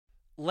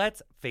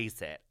Let's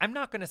face it, I'm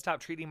not going to stop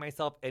treating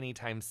myself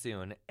anytime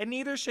soon, and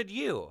neither should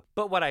you.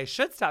 But what I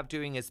should stop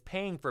doing is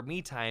paying for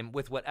me time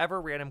with whatever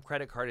random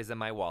credit card is in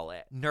my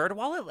wallet.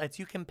 NerdWallet lets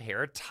you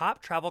compare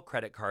top travel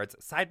credit cards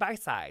side by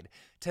side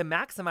to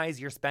maximize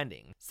your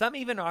spending. Some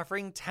even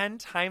offering 10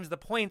 times the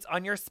points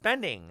on your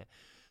spending.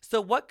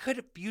 So what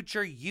could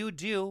future you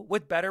do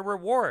with better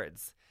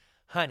rewards?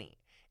 Honey,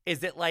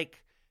 is it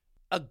like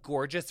a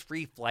gorgeous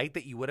free flight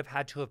that you would have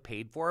had to have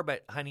paid for,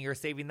 but honey, you're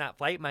saving that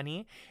flight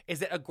money?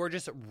 Is it a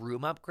gorgeous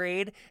room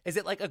upgrade? Is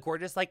it like a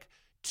gorgeous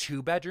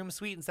 2-bedroom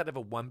suite instead of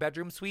a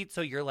 1-bedroom suite?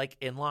 So your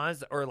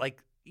in-laws or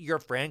your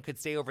friend could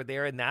stay over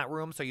there in that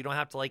room so you don't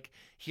have to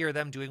hear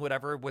them doing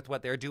whatever with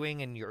what they're doing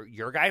in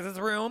your guys'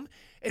 room?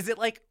 Is it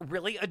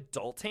really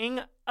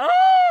adulting?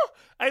 Oh,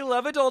 I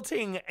love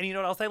adulting. And you know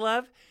what else I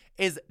love?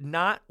 Is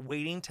not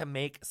waiting to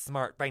make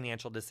smart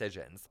financial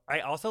decisions.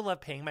 I also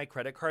love paying my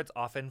credit cards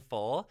off in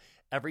full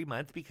every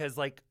month because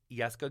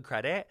yes, good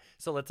credit.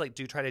 So let's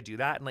try to do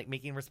that and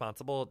making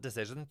responsible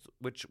decisions,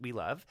 which we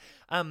love.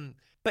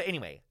 But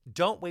anyway,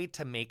 don't wait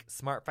to make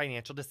smart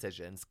financial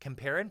decisions.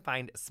 Compare and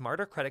find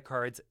smarter credit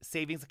cards,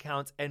 savings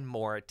accounts, and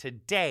more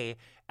today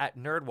at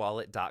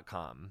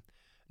nerdwallet.com.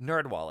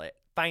 NerdWallet,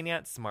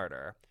 finance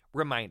smarter.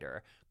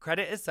 Reminder,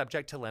 credit is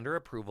subject to lender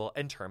approval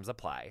and terms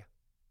apply.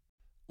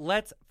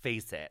 Let's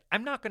face it,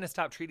 I'm not going to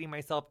stop treating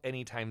myself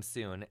anytime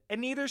soon, and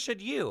neither should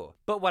you.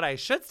 But what I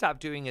should stop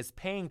doing is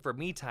paying for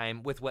me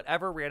time with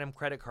whatever random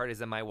credit card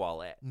is in my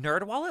wallet.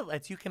 NerdWallet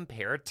lets you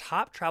compare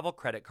top travel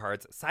credit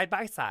cards side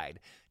by side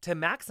to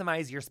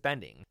maximize your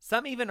spending.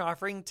 Some even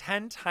offering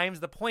 10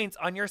 times the points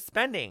on your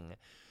spending.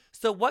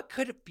 So what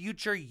could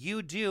future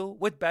you do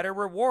with better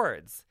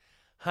rewards?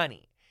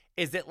 Honey,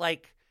 is it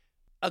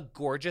a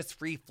gorgeous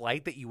free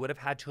flight that you would have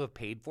had to have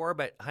paid for,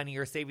 but honey,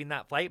 you're saving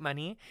that flight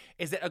money?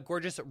 Is it a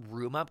gorgeous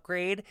room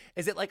upgrade?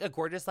 Is it a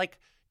gorgeous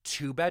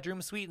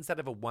 2-bedroom suite instead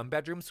of a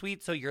 1-bedroom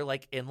suite so your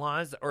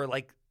in-laws or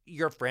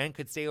your friend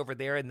could stay over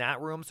there in that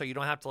room so you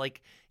don't have to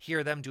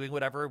hear them doing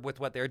whatever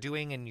with what they're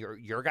doing in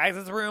your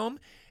guys' room?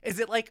 Is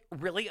it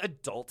really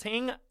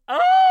adulting?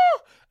 Oh,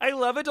 I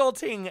love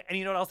adulting. And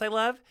you know what else I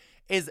love?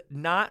 Is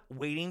not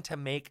waiting to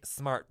make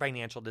smart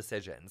financial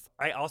decisions.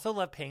 I also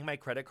love paying my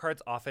credit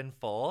cards off in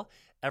full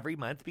every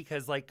month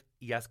because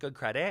yes, good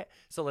credit.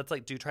 So let's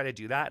try to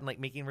do that and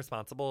making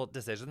responsible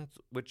decisions,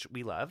 which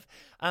we love.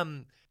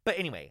 But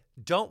anyway,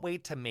 don't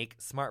wait to make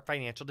smart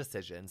financial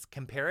decisions.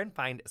 Compare and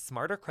find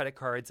smarter credit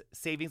cards,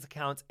 savings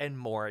accounts, and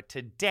more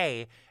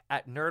today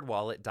at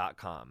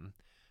nerdwallet.com.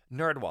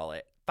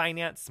 NerdWallet,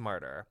 finance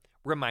smarter.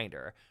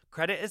 Reminder,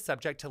 credit is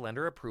subject to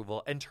lender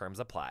approval and terms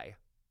apply.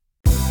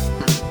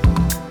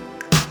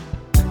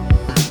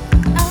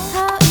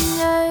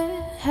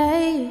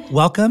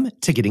 Welcome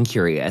to Getting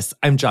Curious.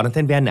 I'm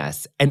Jonathan Van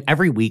Ness, and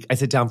every week I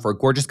sit down for a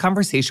gorgeous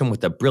conversation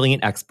with a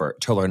brilliant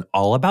expert to learn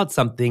all about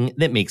something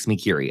that makes me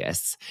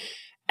curious.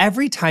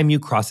 Every time you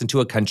cross into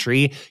a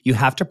country, you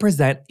have to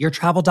present your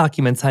travel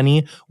documents,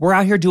 honey. We're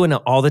out here doing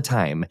it all the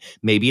time.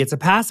 Maybe it's a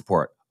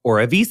passport or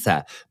a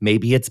visa.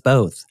 Maybe it's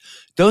both.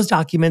 Those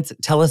documents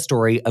tell a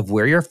story of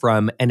where you're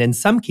from and in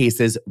some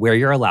cases, where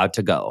you're allowed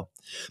to go.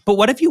 But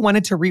what if you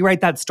wanted to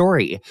rewrite that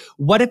story?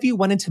 What if you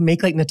wanted to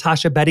make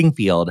Natasha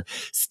Bedingfield,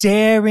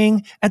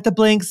 staring at the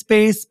blank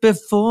space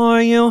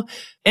before you?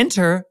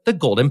 Enter the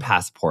Golden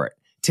Passport.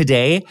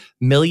 Today,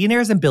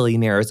 millionaires and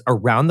billionaires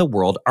around the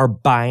world are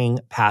buying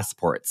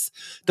passports.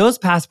 Those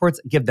passports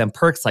give them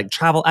perks like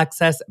travel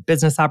access,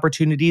 business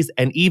opportunities,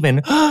 and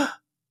even a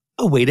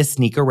way to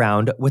sneak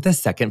around with a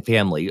second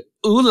family.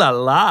 Ooh la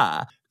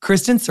la!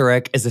 Kristin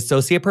Surak is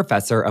Associate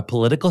Professor of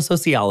Political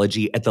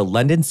Sociology at the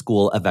London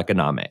School of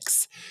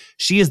Economics.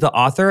 She is the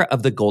author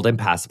of The Golden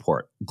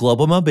Passport,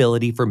 Global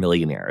Mobility for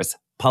Millionaires,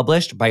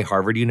 published by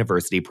Harvard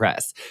University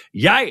Press.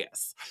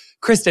 Yes!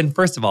 Kristin,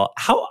 first of all,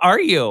 how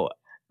are you?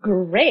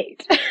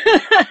 Great.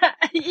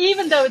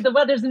 Even though the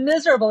weather's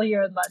miserable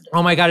here in London.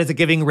 Oh my God, is it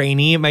giving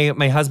rainy?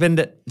 My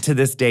husband, to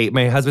this day,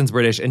 my husband's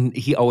British, and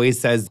he always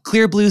says,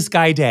 clear blue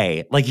sky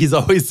day. He's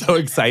always so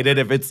excited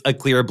if it's a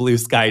clear blue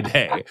sky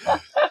day.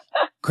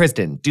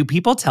 Kristin, do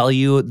people tell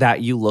you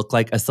that you look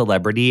like a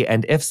celebrity?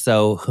 And if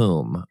so,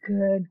 whom?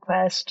 Good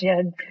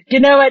question.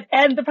 You know what?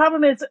 And the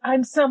problem is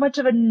I'm so much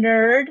of a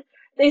nerd.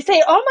 They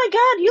say, oh my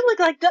God, you look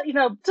like,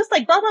 just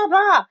like blah, blah,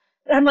 blah.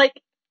 And I'm like,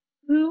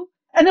 who?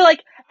 And they're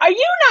like, are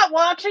you not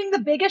watching the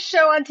biggest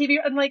show on TV?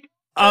 I'm like,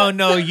 oh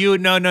no,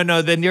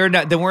 no. Then you're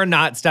not. Then we're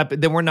not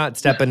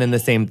stepping in the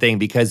same thing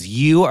because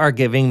you are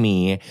giving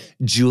me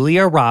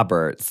Julia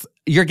Roberts.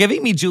 You're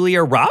giving me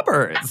Julia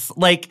Roberts.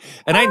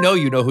 And I know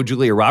you know who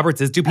Julia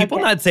Roberts is. Do people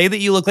not say that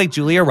you look like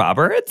Julia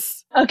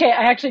Roberts? Okay,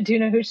 I actually do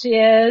know who she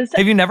is.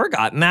 Have you never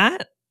gotten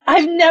that?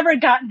 I've never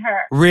gotten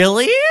her.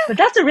 Really? But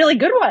that's a really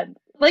good one.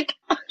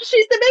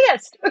 She's the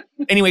biggest.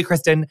 Anyway,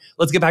 Kristin,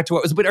 let's get back to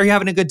what was. But are you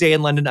having a good day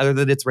in London other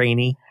than it's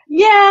rainy?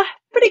 Yeah,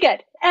 pretty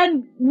good.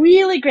 And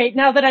really great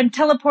now that I'm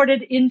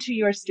teleported into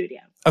your studio.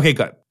 Okay,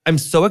 good. I'm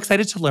so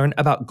excited to learn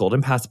about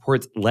Golden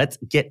Passports. Let's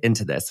get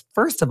into this.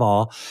 First of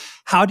all,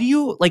 how do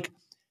you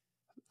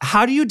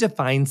how do you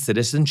define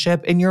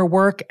citizenship in your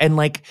work? And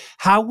like,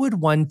 how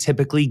would one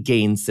typically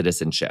gain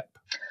citizenship?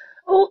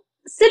 Well,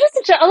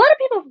 citizenship, a lot of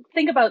people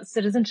think about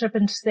citizenship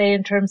and say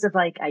in terms of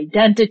like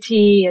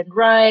identity and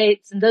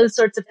rights and those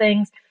sorts of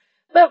things.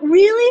 But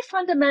really,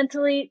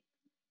 fundamentally,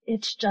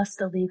 it's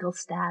just a legal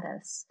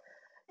status.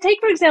 Take,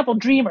 for example,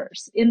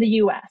 dreamers in the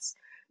U.S.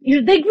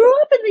 They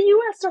grew up in the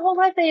U.S. their whole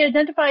life. They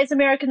identify as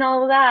American,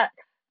 all of that.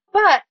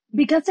 But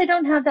because they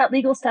don't have that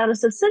legal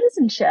status of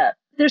citizenship,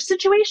 their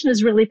situation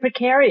is really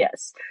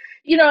precarious.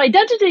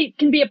 Identity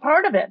can be a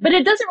part of it, but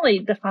it doesn't really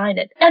define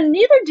it. And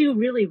neither do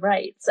really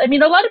rights. I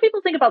mean, a lot of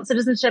people think about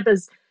citizenship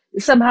as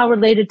somehow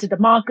related to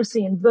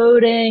democracy and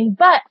voting.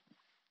 But,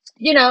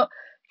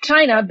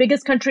 China,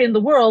 biggest country in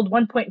the world,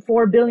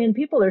 1.4 billion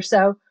people or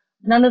so,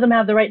 none of them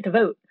have the right to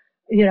vote,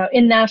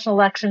 in national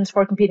elections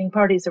for competing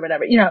parties or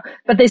whatever,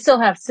 but they still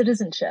have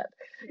citizenship.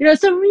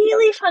 So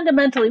really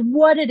fundamentally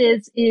what it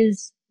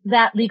is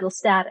that legal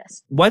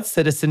status. What's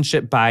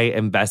citizenship by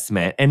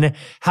investment, and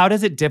how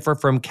does it differ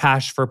from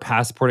cash for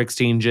passport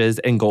exchanges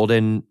and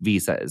golden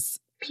visas?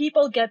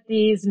 People get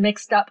these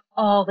mixed up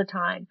all the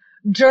time.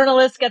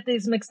 Journalists get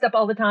these mixed up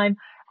all the time.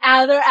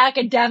 Other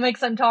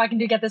academics I'm talking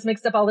to get this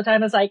mixed up all the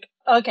time. It's like,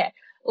 okay,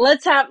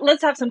 let's have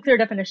some clear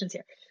definitions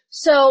here.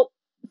 So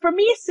for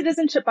me,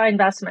 citizenship by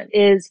investment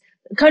is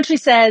the country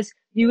says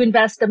you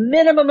invest a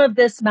minimum of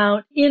this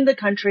amount in the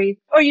country,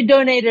 or you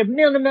donate a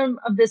minimum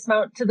of this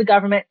amount to the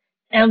government,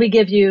 and we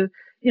give you,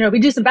 we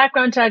do some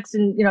background checks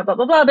and, blah,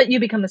 blah, blah, but you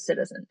become a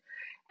citizen.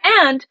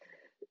 And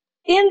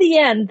in the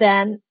end,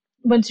 then,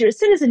 once you're a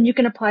citizen, you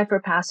can apply for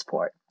a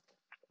passport.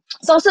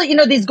 It's also,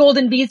 these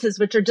golden visas,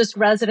 which are just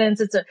residence.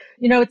 It's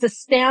a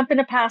stamp in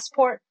a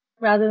passport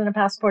rather than a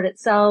passport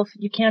itself.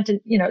 You can't,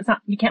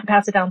 you can't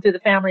pass it down through the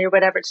family or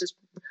whatever. It's just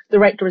the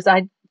right to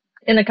reside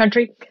in a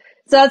country.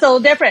 So that's a little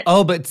different.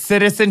 Oh, but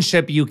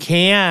citizenship, you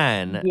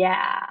can.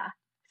 Yeah.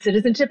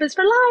 Citizenship is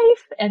for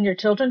life, and your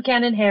children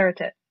can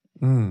inherit it.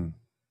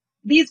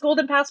 These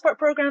golden passport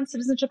programs,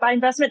 citizenship by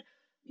investment,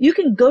 you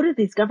can go to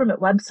these government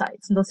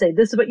websites and they'll say,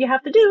 this is what you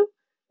have to do.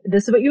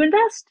 This is what you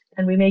invest,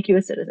 and we make you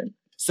a citizen.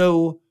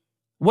 So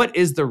what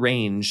is the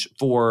range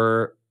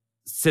for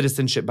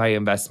citizenship by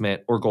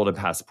investment or golden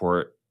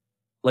passport?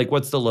 Like,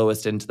 what's the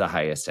lowest end to the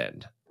highest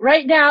end?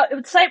 Right now,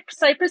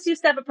 Cyprus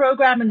used to have a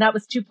program, and that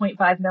was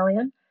 2.5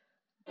 million.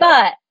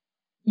 But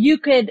you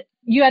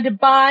had to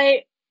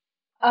buy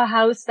a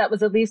house that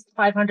was at least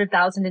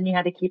 500,000 and you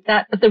had to keep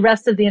that. But the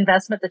rest of the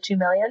investment, the 2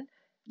 million,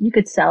 you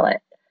could sell it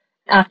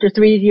after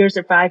 3 years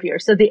or 5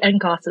 years. So the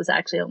end cost is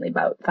actually only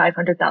about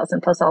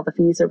 500,000 plus all the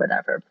fees or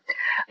whatever.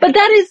 But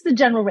that is the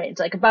general range,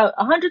 like about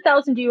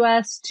 100,000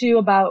 US to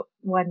about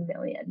 1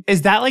 million.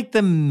 Is that like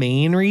the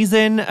main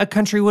reason a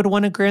country would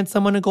want to grant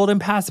someone a golden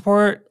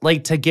passport?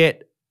 Like to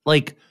get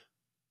like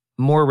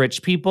more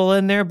rich people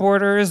in their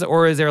borders?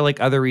 Or is there like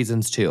other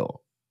reasons too?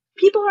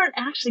 People aren't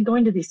actually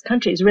going to these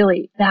countries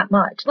really that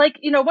much. Like,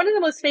 one of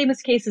the most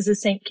famous cases is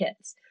St.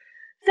 Kitts.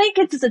 St.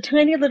 Kitts is a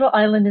tiny little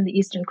island in the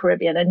Eastern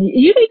Caribbean. And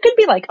you could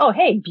be like, oh,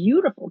 hey,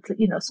 beautiful,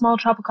 small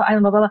tropical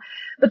island, blah, blah, blah.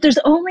 But there's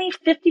only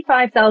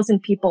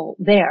 55,000 people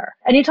there.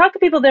 And you talk to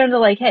people there and they're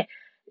like, hey,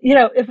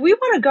 if we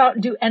want to go out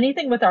and do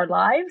anything with our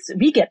lives,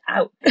 we get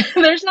out.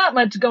 There's not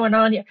much going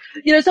on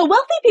here. So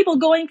wealthy people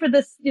going for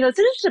this,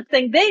 citizenship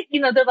thing,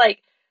 they're like,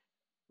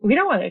 we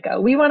don't want to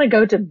go. We want to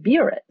go to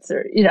Biarritz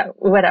or,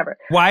 whatever.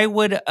 Why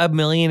would a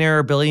millionaire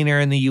or billionaire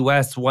in the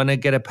U.S. want to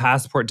get a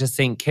passport to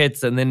St.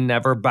 Kitts and then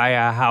never buy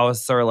a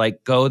house or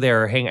like go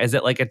there or hang? Is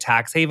it like a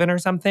tax haven or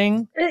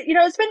something?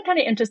 It's been kind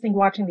of interesting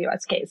watching the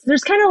U.S. case.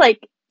 There's kind of like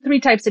three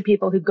types of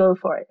people who go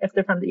for it if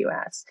they're from the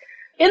U.S.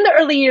 In the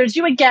early years,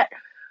 you would get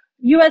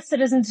U.S.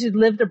 citizens who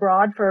lived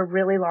abroad for a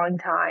really long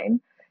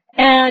time.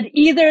 And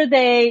either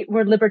they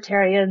were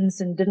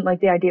libertarians and didn't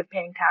like the idea of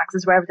paying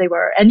taxes wherever they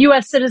were. And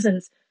U.S.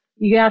 citizens,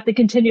 you have to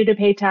continue to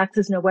pay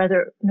taxes no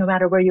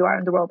matter where you are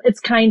in the world.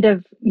 It's kind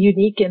of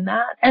unique in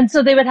that. And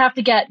so they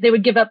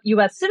would give up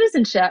U.S.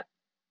 citizenship,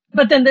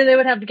 but then they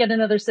would have to get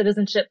another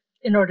citizenship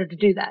in order to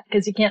do that.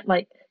 Because you can't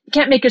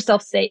make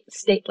yourself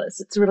stateless.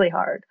 It's really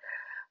hard.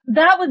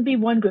 That would be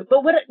one group.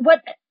 But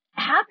what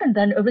happened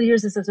then over the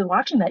years as I was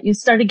watching that, you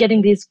started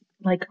getting these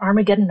like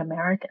Armageddon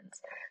Americans.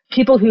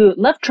 People who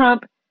loved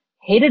Trump,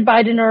 hated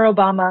Biden or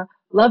Obama,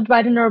 loved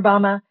Biden or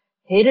Obama,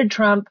 hated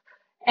Trump,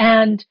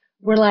 and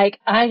were like,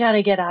 I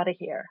gotta get out of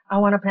here. I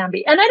want a plan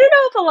B. And I don't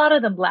know if a lot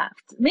of them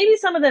left. Maybe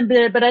some of them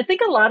did, but I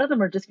think a lot of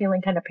them are just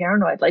feeling kind of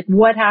paranoid. Like,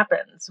 what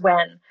happens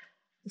when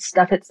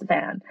stuff hits the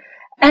fan?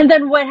 And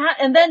then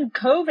and then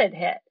COVID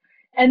hit.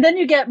 And then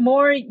you get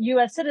more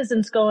U.S.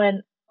 citizens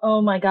going,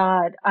 oh my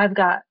God, I've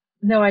got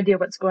no idea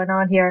what's going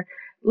on here.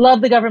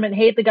 Love the government,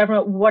 hate the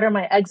government. What are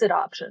my exit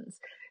options?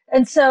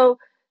 And so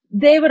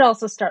they would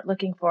also start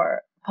looking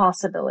for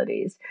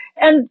possibilities.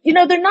 And,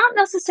 they're not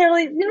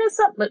necessarily, it's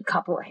not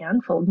a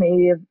handful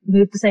maybe have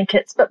moved to St.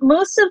 Kitts, but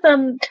most of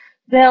them,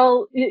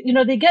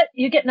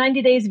 you get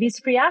 90 days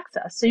visa-free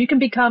access. So you can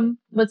become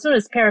what's known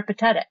as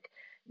peripatetic.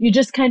 You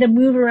just kind of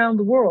move around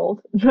the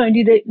world,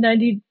 90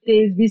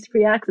 days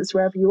visa-free access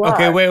wherever you are.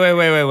 Okay,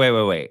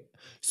 wait.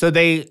 So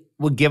they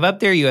will give up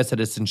their U.S.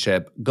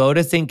 citizenship, go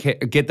to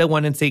get the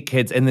one in St.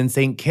 Kitts, and then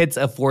St. Kitts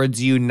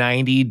affords you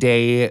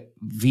 90-day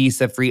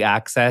visa-free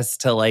access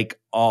to like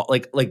all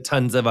like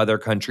tons of other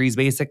countries,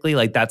 basically.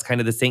 Like that's kind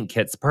of the St.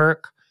 Kitts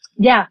perk.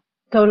 Yeah,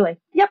 totally.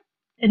 Yep.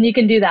 And you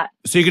can do that.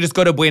 So you could just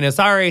go to Buenos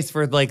Aires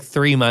for like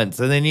 3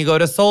 months, and then you go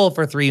to Seoul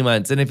for 3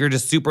 months. And if you're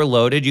just super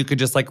loaded, you could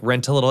just like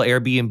rent a little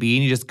Airbnb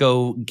and you just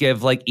go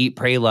give like eat,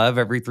 pray, love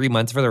every 3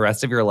 months for the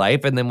rest of your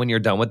life. And then when you're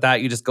done with that,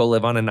 you just go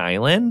live on an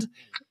island.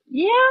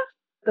 Yeah.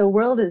 The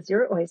world is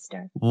your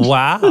oyster.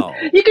 Wow.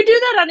 You could do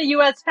that on a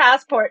U.S.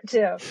 passport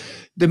too.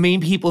 The main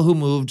people who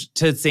moved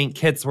to St.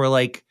 Kitts were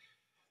like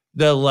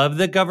the love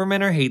the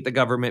government or hate the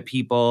government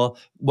people.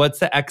 What's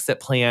the exit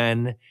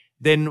plan?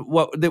 Then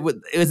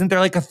isn't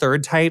there like a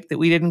third type that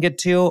we didn't get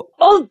to?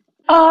 Oh,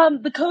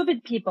 the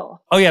COVID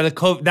people. Oh yeah,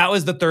 that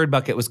was the third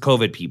bucket was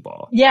COVID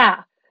people.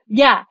 Yeah.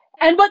 Yeah.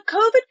 And what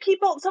COVID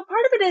people, so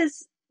part of it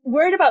is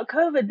worried about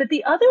COVID, but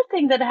the other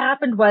thing that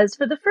happened was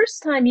for the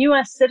first time,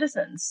 U.S.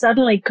 citizens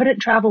suddenly couldn't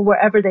travel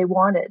wherever they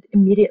wanted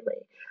immediately.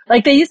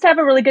 Like they used to have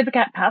a really good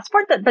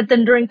passport, but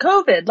then during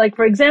COVID, like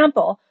for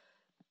example,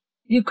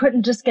 you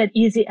couldn't just get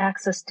easy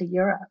access to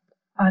Europe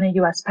on a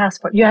U.S.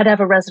 passport. You had to have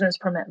a residence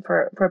permit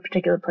for a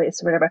particular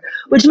place or whatever,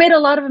 which made a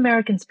lot of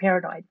Americans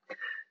paranoid.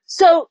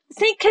 So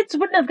St. Kitts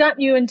wouldn't have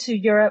gotten you into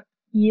Europe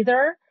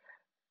either,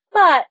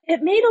 but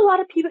it made a lot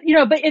of people,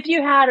 but if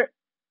you had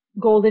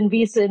golden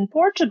visa in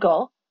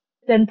Portugal,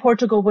 then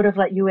Portugal would have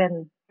let you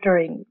in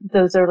during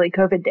those early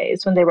COVID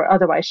days when they were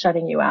otherwise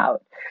shutting you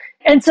out.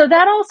 And so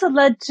that also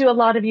led to a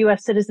lot of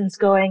U.S. citizens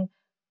going,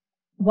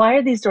 why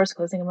are these doors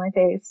closing in my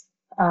face?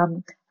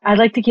 I'd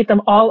like to keep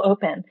them all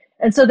open.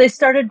 And so they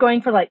started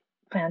going for like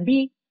plan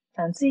B,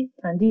 plan C,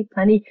 plan D,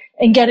 plan E,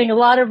 and getting a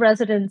lot of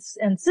residence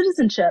and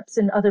citizenships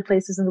in other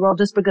places in the world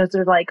just because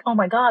they're like, oh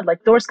my God,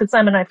 like doors could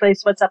slam in my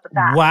face. What's up with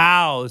that?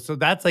 Wow. So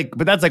that's like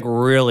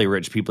really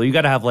rich people. You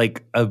got to have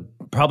like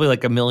probably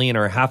like $1 million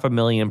or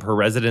 $500,000 per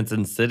residence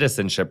and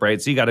citizenship,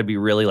 right? So you got to be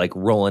really like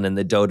rolling in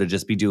the dough to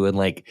just be doing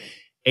like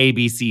A,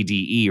 B, C,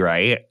 D, E,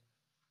 right?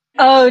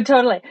 Oh,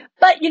 totally.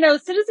 But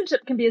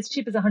citizenship can be as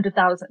cheap as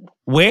 $100,000.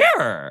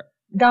 Where?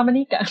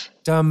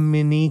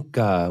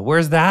 Dominica.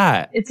 Where's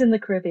that? It's in the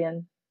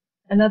Caribbean.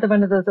 Another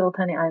one of those little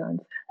tiny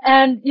islands.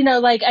 And,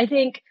 I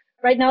think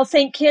right now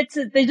St. Kitts,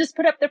 they just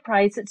put up their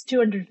price. It's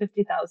 $250,000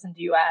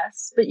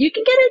 US, but you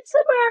can get it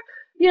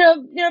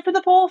somewhere, for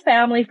the whole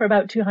family for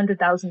about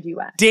 $200,000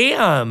 US.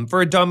 Damn,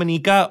 for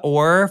Dominica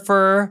or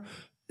for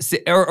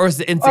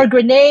or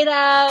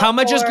Grenada. How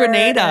much is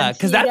Grenada?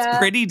 Because that's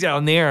pretty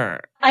down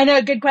there. I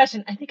know. Good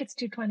question. I think it's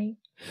 $220.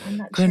 I'm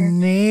not sure.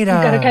 Grenada.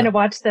 You've got to kind of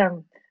watch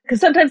them because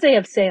sometimes they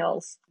have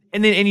sales.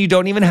 And you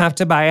don't even have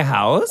to buy a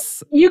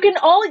house? You can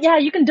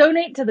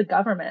donate to the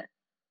government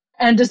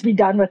and just be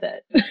done with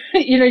it.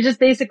 Just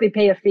basically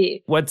pay a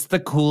fee. What's the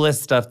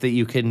coolest stuff that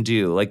you can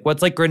do? Like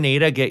what's like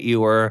Grenada get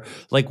you? Or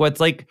like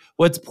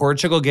what's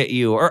Portugal get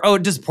you? Or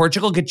does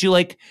Portugal get you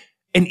like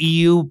an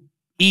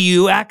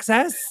EU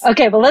access?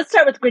 Okay, well let's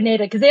start with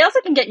Grenada because they also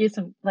can get you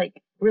some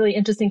like really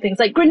interesting things.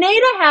 Like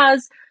Grenada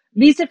has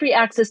visa-free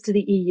access to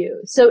the EU.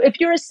 So if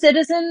you're a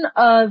citizen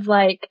of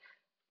like,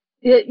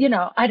 I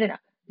don't know,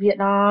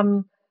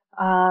 Vietnam,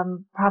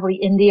 probably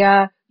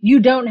India, you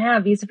don't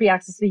have visa-free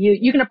access to the EU.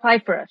 You can apply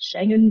for a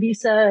Schengen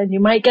visa and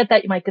you might get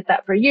that. You might get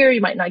that for a year.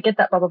 You might not get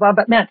that, blah, blah, blah.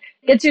 But man,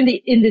 it gets you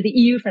into the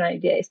EU for 90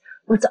 days.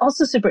 What's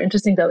also super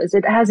interesting though is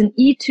it has an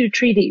E2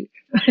 treaty,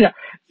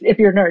 if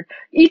you're a nerd,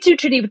 E2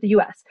 treaty with the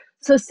US.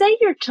 So say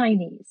you're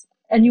Chinese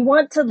and you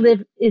want to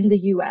live in the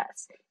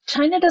US.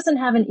 China doesn't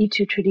have an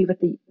E2 treaty with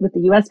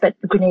the US, but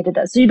Grenada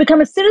does. So you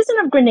become a citizen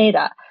of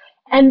Grenada.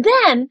 And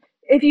then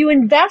if you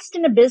invest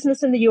in a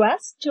business in the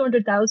US,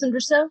 200,000 or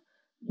so,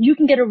 you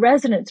can get a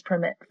residence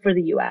permit for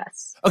the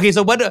US. Okay,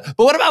 so what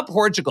about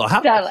Portugal?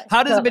 How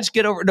does a bitch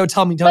get over? No,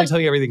 tell me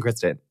everything,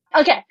 Kristin.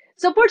 Okay.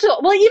 So Portugal,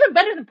 well, even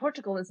better than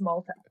Portugal is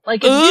Malta.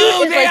 Like,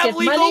 they have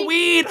legal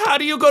weed. How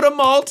do you go to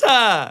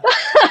Malta?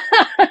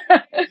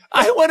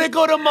 I want to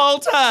go to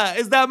Malta.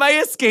 Is that my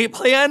escape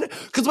plan?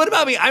 Because what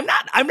about me? I'm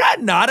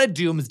not a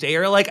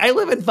doomsdayer. Like, I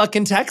live in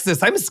fucking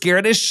Texas. I'm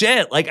scared as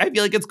shit. Like, I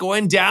feel like it's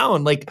going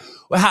down. Like,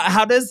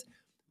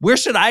 where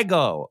should I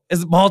go?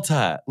 Is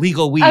Malta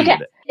legal weed? Okay.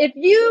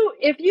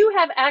 If you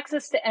have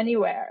access to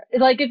anywhere,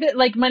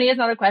 like money is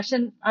not a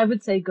question, I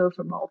would say go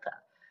for Malta.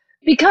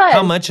 Because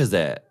how much is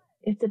it?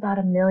 It's about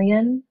 $1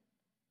 million.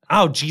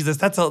 Oh Jesus,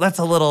 that's a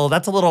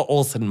little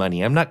Olsen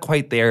money. I'm not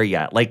quite there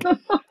yet. Like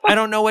I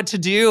don't know what to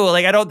do.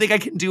 Like I don't think I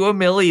can do $1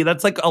 million.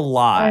 That's like a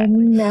lot. I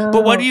know.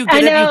 But what do you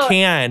get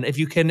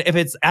if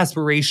it's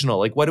aspirational?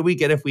 Like what do we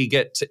get if we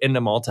get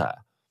into Malta?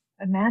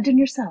 Imagine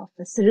yourself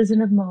a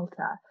citizen of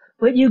Malta.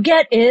 What you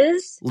get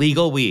is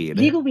legal weed.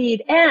 Legal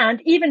weed, and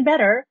even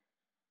better,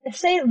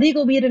 say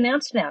legal weed in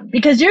Amsterdam,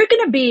 because you're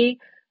going to be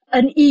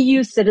an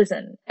EU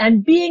citizen,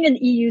 and being an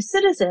EU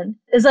citizen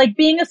is like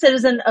being a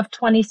citizen of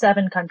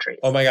 27 countries.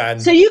 Oh my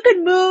God. So you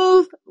can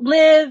move,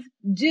 live,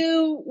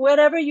 do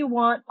whatever you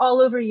want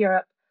all over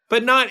Europe.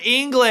 But not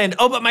England.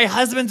 Oh, but my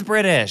husband's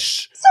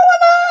British. So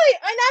am I.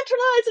 I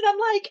naturalized, and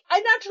I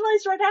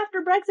naturalized right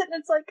after Brexit, and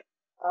it's like,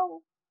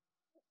 Oh,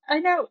 I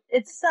know.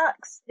 It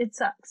sucks. It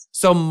sucks.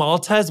 So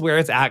Malta is where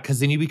it's at because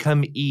then you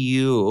become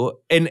EU,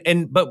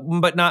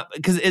 but not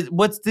because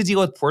what's the deal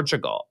with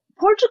Portugal?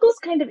 Portugal's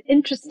kind of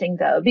interesting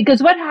though,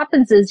 because what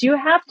happens is you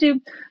have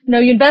to,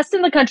 you invest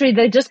in the country.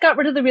 They just got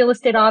rid of the real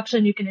estate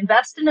option. You can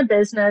invest in a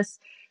business.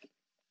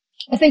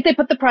 I think they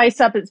put the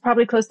price up. It's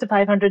probably close to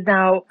 500,000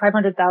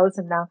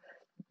 now.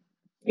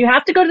 You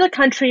have to go to the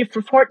country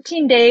for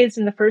 14 days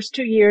in the first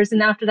 2 years,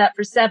 and after that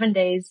for 7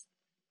 days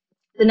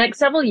the next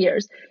several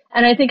years.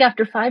 And I think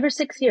after 5 or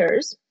 6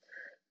 years,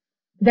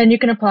 then you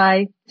can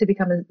apply to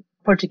become a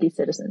Portuguese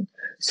citizen.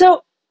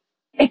 So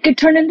it could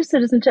turn into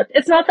citizenship.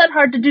 It's not that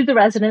hard to do the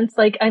residence.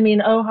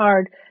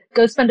 Hard.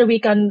 Go spend a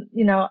week on,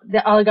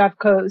 the Algarve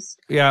coast.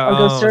 Yeah. Or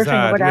go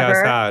surfing or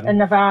whatever. Yeah, in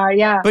Navarre,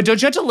 yeah. But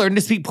don't you have to learn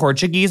to speak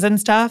Portuguese and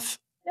stuff?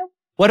 No.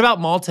 What about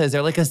Malta? Is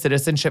there like a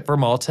citizenship for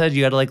Malta? Do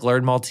you have to like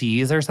learn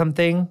Maltese or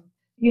something?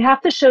 You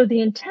have to show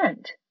the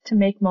intent to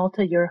make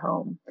Malta your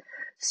home.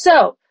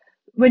 So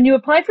when you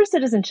apply for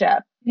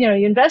citizenship, you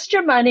invest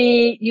your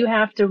money, you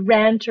have to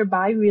rent or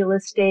buy real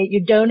estate, you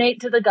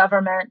donate to the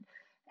government,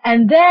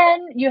 and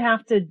then you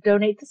have to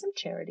donate to some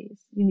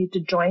charities. You need to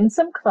join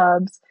some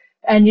clubs,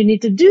 and you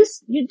do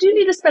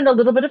need to spend a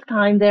little bit of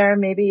time there.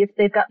 Maybe if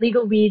they've got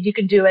legal weed, you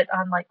can do it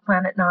on like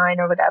Planet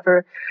 9 or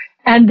whatever.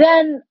 And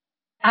then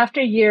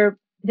after a year,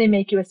 they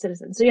make you a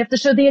citizen. So you have to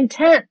show the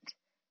intent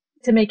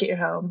to make it your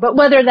home. But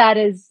whether that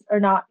is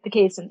or not the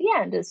case in the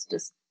end is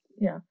just,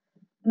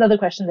 another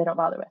question they don't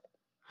bother with.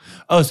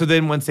 Oh, so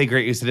then once they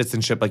grant you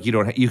citizenship, like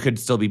you could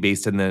still be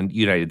based in the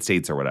United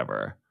States or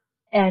whatever.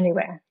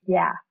 Anywhere,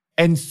 yeah.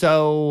 And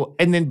so,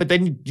 but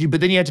then you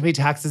have to pay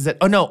taxes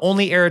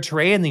only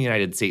Eritrea in the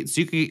United States.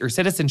 So you could get your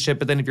citizenship,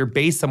 but then if you're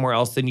based somewhere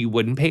else, then you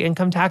wouldn't pay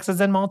income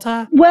taxes in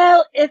Malta?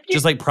 Well, if you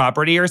just like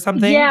property or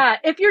something? Yeah,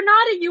 if you're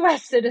not a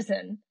U.S.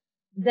 citizen,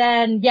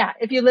 then yeah,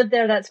 if you live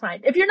there, that's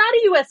fine. If you're not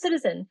a U.S.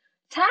 citizen,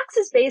 tax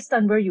is based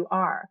on where you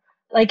are.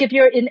 Like if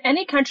you're in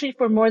any country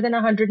for more than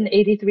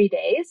 183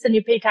 days, then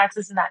you pay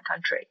taxes in that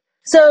country.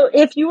 So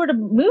if you were to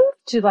move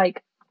to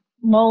like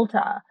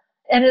Malta,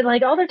 and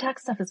all their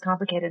tax stuff is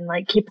complicated, and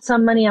like keep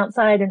some money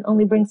outside and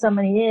only bring some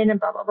money in and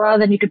blah, blah, blah,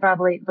 then you could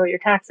probably vote your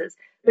taxes.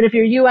 But if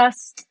you're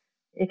U.S.,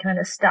 you're kind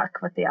of stuck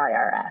with the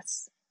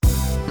IRS.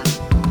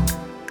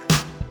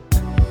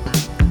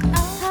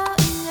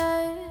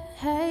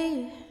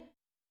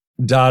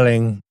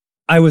 Darling,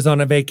 I was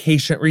on a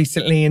vacation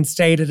recently and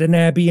stayed at an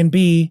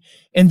Airbnb,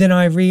 and then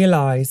I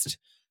realized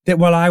that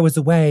while I was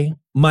away,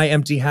 my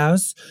empty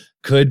house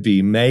could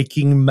be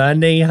making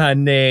money,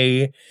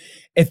 honey.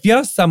 If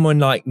you're someone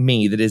like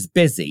me that is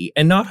busy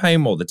and not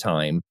home all the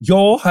time,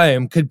 your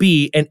home could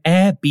be an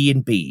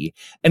Airbnb,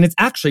 and it's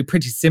actually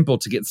pretty simple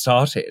to get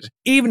started.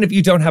 Even if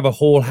you don't have a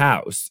whole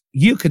house,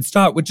 you could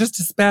start with just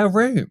a spare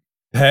room.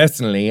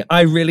 Personally,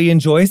 I really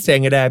enjoy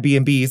staying at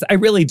Airbnbs. I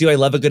really do. I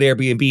love a good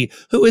Airbnb.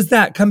 Who is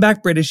that? Come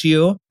back, British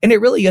you. And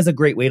it really is a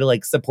great way to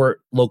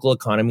support local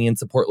economy and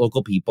support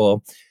local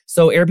people.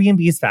 So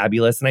Airbnb is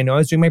fabulous. And I know I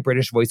was doing my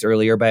British voice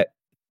earlier, but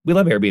we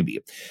love Airbnb.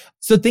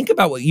 So think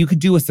about what you could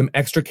do with some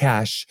extra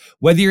cash,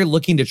 whether you're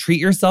looking to treat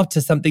yourself to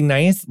something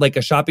nice, like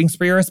a shopping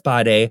spree or a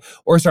spa day,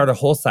 or start a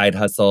whole side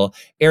hustle.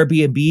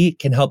 Airbnb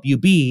can help you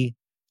be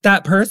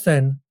that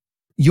person.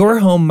 Your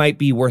home might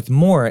be worth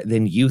more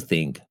than you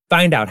think.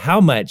 Find out how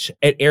much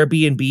at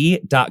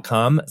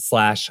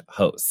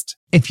airbnb.com/host.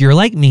 If you're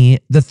like me,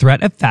 the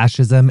threat of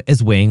fascism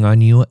is weighing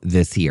on you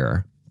this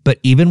year. But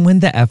even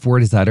when the F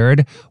word is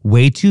uttered,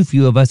 way too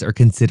few of us are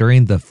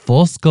considering the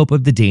full scope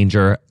of the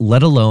danger,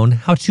 let alone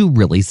how to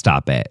really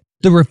stop it.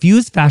 The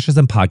Refuse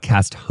Fascism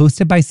podcast,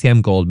 hosted by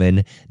Sam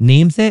Goldman,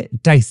 names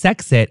it,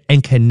 dissects it,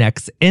 and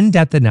connects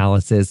in-depth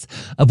analysis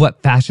of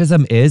what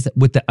fascism is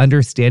with the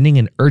understanding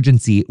and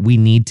urgency we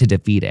need to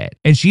defeat it.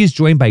 And she is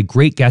joined by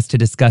great guests to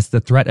discuss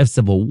the threat of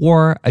civil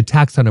war,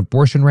 attacks on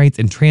abortion rights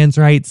and trans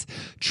rights,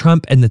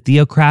 Trump and the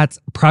theocrats,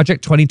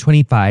 Project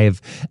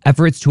 2025,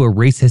 efforts to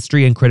erase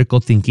history and critical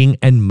thinking,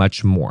 and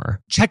much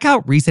more. Check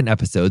out recent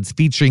episodes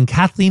featuring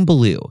Kathleen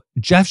Belew,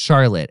 Jeff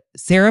Charlotte,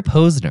 Sarah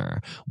Posner,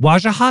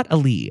 Wajahat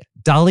Ali,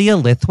 Dahlia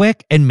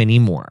Lithwick, and many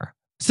more.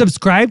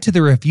 Subscribe to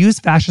the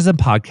Refuse Fascism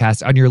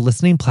podcast on your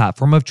listening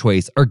platform of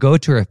choice or go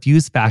to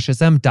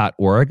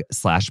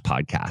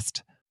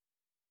refusefascism.org/podcast.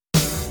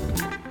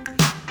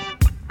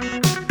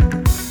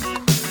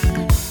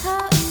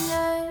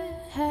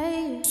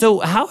 So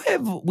how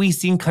have we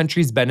seen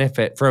countries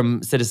benefit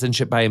from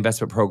citizenship by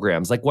investment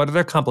programs? Like, what are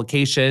their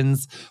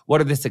complications? What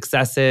are the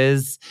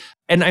successes?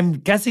 And I'm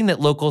guessing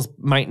that locals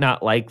might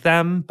not like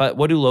them, but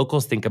what do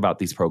locals think about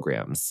these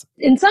programs?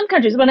 In some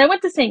countries, when I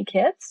went to St.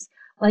 Kitts,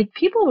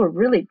 people were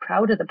really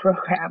proud of the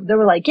program. They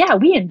were like, yeah,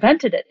 we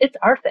invented it. It's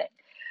our thing.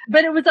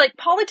 But it was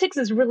politics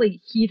is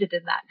really heated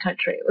in that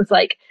country. It was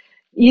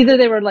either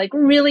they were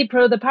really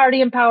pro the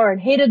party in power and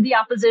hated the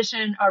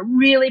opposition, or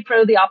really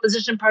pro the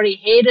opposition party,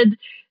 hated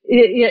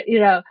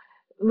the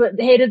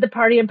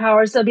party in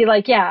power. So it'd be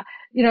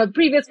the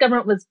previous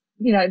government was,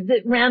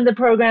 that ran the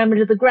program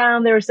into the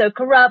ground. They were so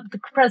corrupt. The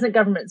present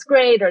government's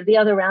great, or the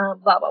other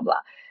round, blah, blah,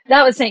 blah.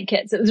 That was St.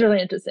 Kitts. It was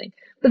really interesting.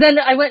 But then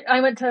I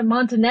went to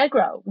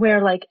Montenegro,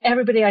 where like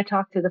everybody I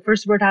talked to, the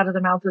first word out of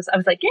their mouth was, I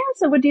was like, yeah,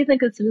 so what do you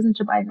think of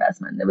citizenship by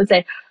investment? They would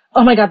say,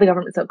 oh my God, the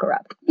government's so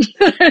corrupt.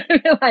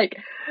 Like,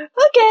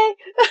 okay.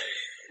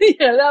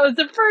 That was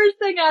the first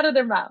thing out of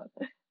their mouth.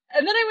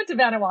 And then I went to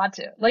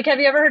Vanuatu. Like, have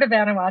you ever heard of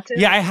Vanuatu?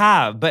 Yeah, I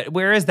have. But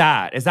where is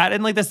that? Is that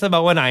in like the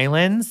Samoan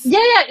Islands? Yeah,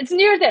 it's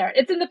near there.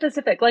 It's in the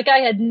Pacific. Like, I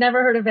had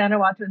never heard of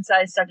Vanuatu until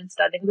I started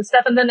studying the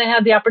stuff. And then I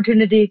had the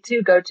opportunity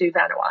to go to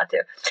Vanuatu.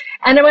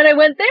 And when I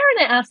went there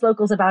and I asked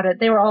locals about it,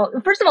 they were all,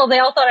 first of all, they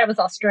all thought I was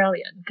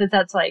Australian, because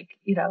that's like,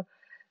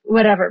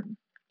 whatever,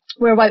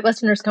 where white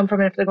Westerners come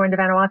from if they're going to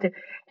Vanuatu.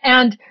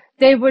 And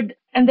they would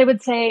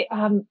say,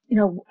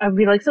 I'd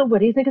be like, so what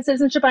do you think of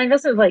citizenship by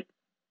investment? Like,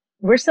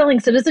 we're selling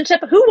citizenship.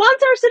 Who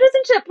wants our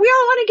citizenship? We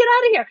all want to get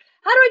out of here.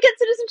 How do I get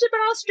citizenship in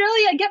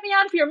Australia? Get me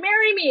out of here.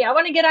 Marry me. I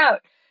want to get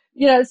out.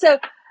 So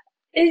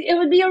it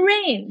would be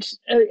arranged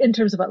in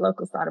terms of what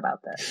locals thought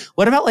about this.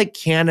 What about like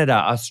Canada,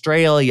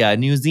 Australia,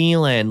 New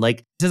Zealand?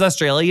 Like, does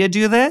Australia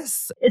do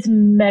this? It's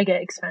mega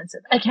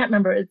expensive. I can't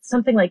remember. It's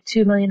something like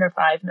 2 million or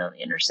 5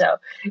 million or so.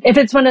 If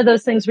it's one of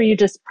those things where you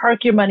just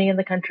park your money in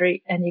the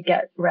country and you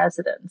get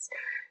residence.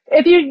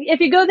 If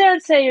you go there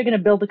and say you're going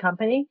to build a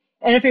company,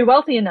 and if you're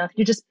wealthy enough,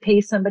 you just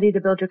pay somebody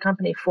to build your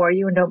company for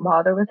you and don't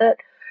bother with it,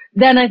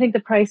 then I think the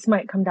price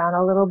might come down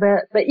a little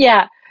bit. But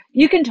yeah,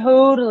 you can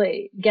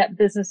totally get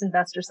business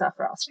investor stuff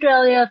for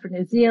Australia, for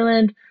New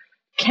Zealand.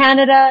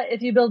 Canada,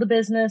 if you build a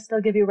business,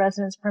 they'll give you a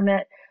residence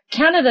permit.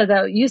 Canada,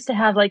 though, used to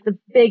have like the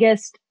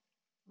biggest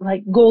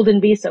like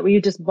golden visa where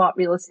you just bought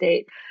real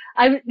estate.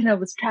 I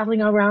was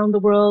traveling around the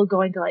world,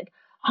 going to like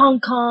Hong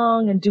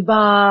Kong and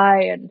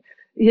Dubai and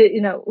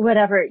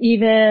whatever,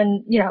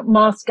 even,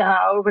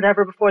 Moscow or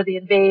whatever before the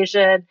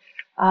invasion,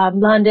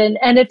 London.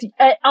 And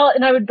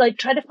I would like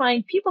try to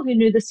find people who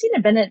knew the scene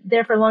and been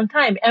there for a long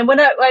time. And when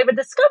I would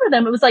discover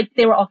them, it was like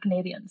they were all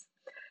Canadians.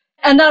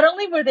 And not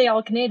only were they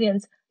all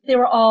Canadians, they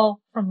were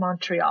all from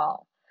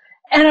Montreal.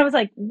 And I was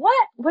like,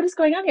 what is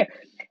going on here?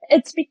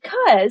 It's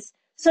because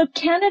so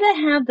Canada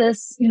had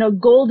this,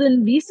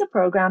 golden visa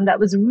program that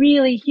was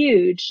really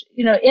huge,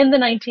 in the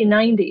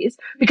 1990s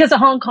because of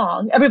Hong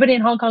Kong. Everybody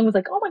in Hong Kong was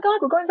like, oh my God,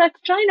 we're going back to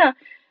China.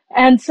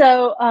 And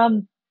so,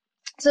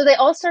 so they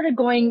all started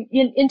going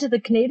into the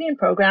Canadian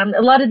program.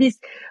 A lot of these,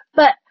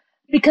 but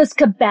because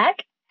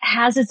Quebec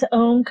has its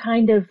own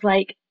kind of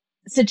like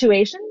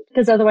situation,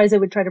 because otherwise it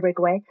would try to break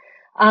away,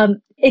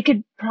 it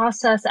could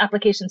process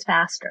applications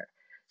faster.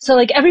 So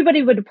like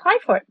everybody would apply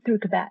for it through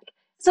Quebec.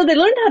 So they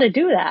learned how to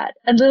do that,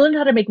 and they learned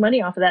how to make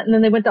money off of that. And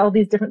then they went to all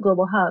these different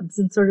global hubs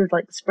and sort of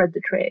like spread the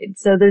trade.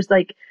 So there's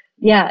like,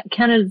 yeah,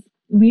 Canada's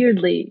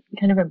weirdly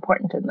kind of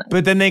important in this.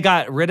 But then they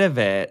got rid of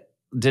it,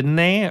 didn't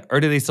they?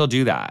 Or do they still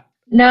do that?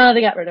 No,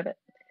 they got rid of it.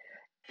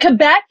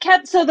 Quebec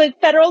kept, so the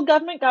federal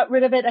government got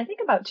rid of it, I think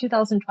about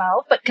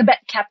 2012, but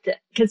Quebec kept it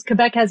because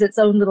Quebec has its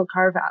own little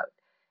carve out.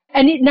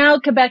 And now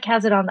Quebec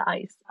has it on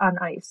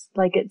ice.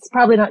 Like it's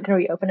probably not going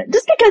to reopen it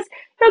just because,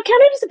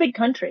 Canada's a big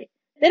country.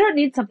 They don't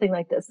need something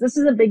like this. This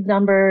isn't big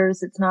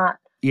numbers. It's not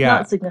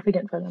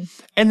significant for them.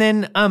 And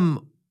then,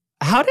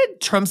 how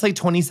did Trump's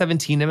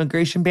 2017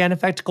 immigration ban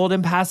affect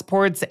golden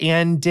passports?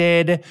 And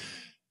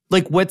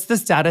what's the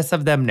status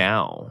of them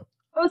now?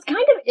 Well, it's kind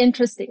of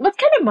interesting. What's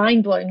kind of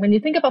mind blowing when you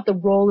think about the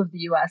role of the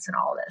U.S. in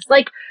all this.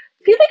 Like,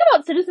 if you think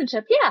about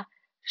citizenship,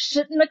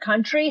 shouldn't a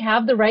country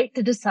have the right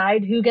to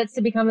decide who gets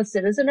to become a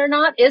citizen or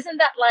not? Isn't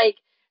that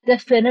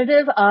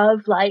definitive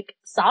of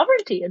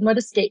sovereignty and what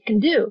a state can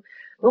do?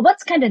 Well,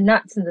 what's kind of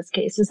nuts in this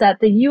case is that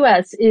the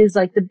U.S. is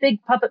the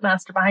big puppet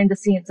master behind the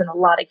scenes in a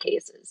lot of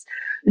cases,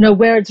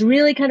 where it's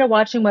really kind of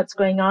watching what's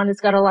going on.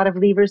 It's got a lot of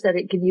levers that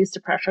it can use to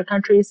pressure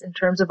countries in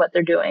terms of what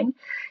they're doing.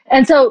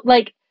 And so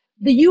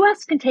the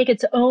U.S. can take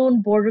its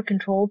own border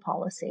control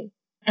policy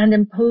and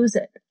impose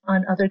it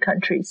on other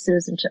countries'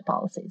 citizenship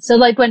policies. So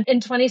when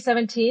in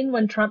 2017,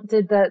 when Trump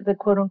did the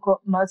quote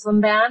unquote Muslim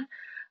ban,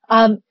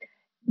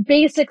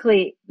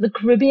 basically the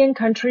Caribbean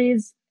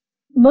countries,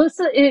 most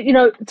of,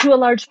 to a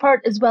large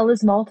part, as well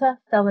as Malta,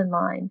 fell in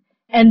line.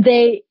 And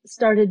they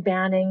started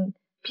banning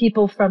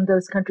people from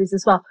those countries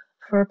as well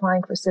for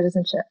applying for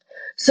citizenship.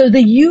 So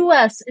the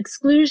U.S.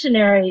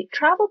 exclusionary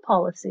travel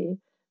policy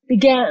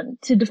began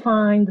to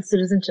define the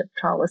citizenship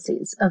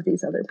policies of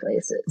these other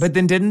places. But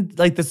then didn't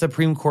the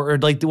Supreme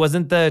Court, or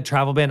wasn't the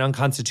travel ban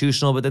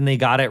unconstitutional, but then they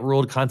got it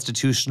ruled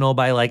constitutional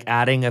by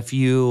adding a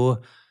few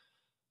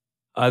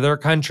other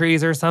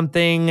countries or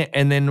something?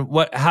 And then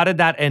how did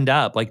that end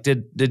up?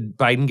 Did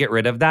Biden get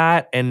rid of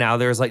that? And now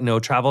there's no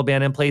travel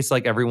ban in place,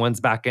 everyone's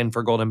back in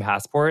for golden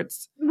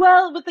passports?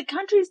 Well, with the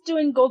countries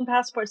doing golden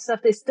passport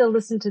stuff, they still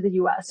listen to the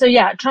U.S. So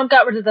yeah, Trump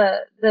got rid of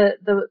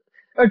the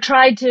or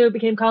tried to,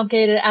 became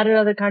complicated, added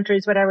other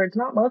countries, whatever. It's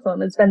not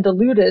Muslim. It's been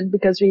diluted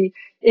because we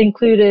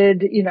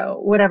included,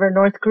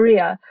 North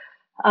Korea.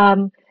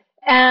 But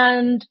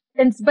in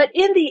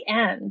the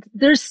end,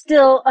 there's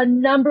still a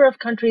number of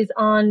countries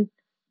on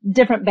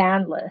different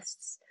ban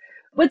lists.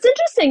 What's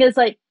interesting is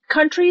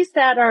countries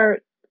that are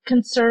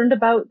concerned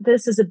about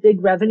this as a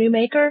big revenue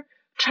maker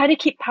try to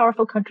keep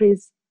powerful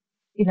countries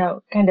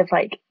kind of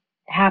like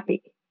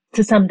happy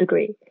to some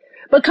degree.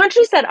 But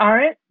countries that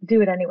aren't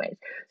do it anyways.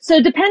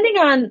 So depending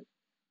on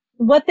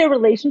what their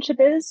relationship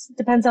is,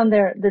 depends on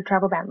their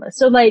travel ban list.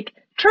 So like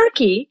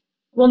Turkey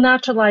will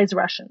naturalize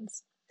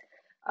Russians.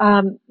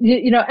 And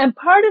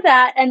part of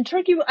that, and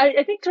Turkey,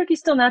 I think Turkey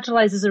still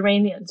naturalizes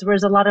Iranians,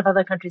 whereas a lot of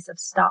other countries have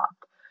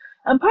stopped.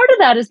 And part of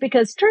that is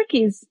because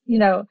Turkey's,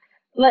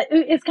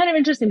 it's kind of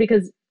interesting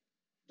because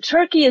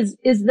Turkey is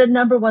the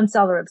number one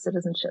seller of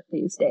citizenship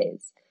these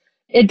days.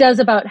 It does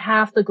about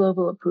half the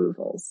global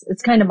approvals.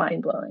 It's kind of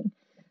mind blowing.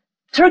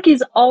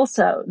 Turkey's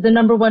also the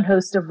number one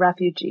host of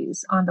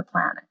refugees on the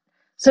planet.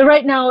 So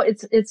right now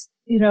it's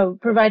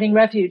providing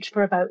refuge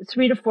for about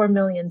 3 to 4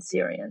 million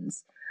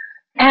Syrians.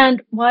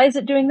 And why is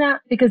it doing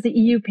that? Because the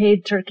EU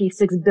paid Turkey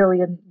 6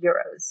 billion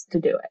euros to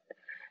do it.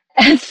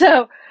 And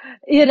so,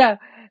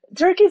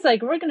 Turkey's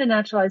like, we're going to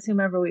naturalize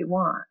whomever we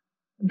want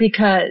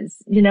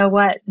because you know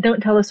what?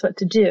 Don't tell us what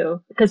to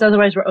do because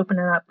otherwise we're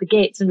opening up the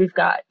gates and we've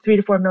got 3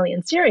 to 4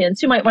 million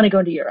Syrians who might want to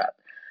go to Europe.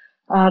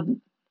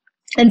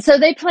 And so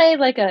they play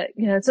like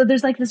so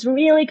there's like this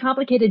really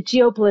complicated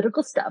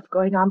geopolitical stuff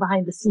going on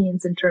behind the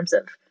scenes in terms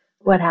of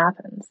what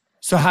happens.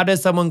 So how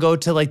does someone go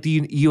to like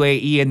the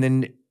UAE and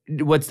then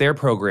what's their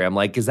program?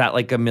 Like, is that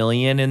like 1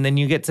 million and then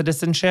you get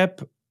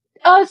citizenship?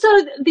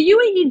 So the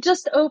UAE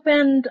just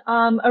opened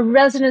a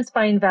residence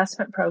by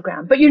investment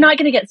program, but you're not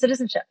going to get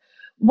citizenship.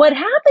 What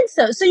happens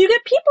though? So you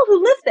get people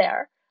who live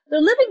there, they're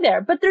living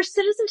there, but their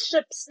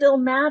citizenship still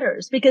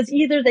matters because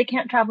either they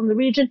can't travel in the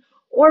region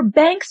or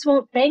banks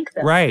won't bank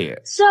them.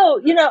 Right.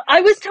 So, I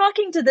was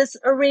talking to this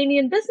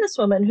Iranian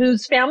businesswoman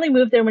whose family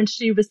moved there when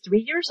she was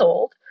 3 years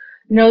old.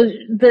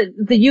 The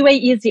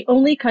UAE is the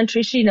only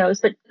country she knows,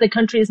 but the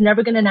country is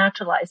never going to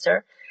naturalize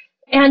her.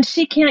 And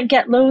she can't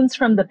get loans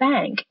from the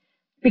bank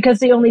because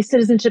the only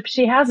citizenship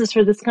she has is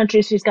for this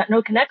country she's got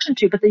no connection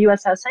to, but the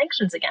U.S. has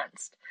sanctions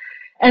against.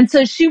 And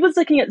so she was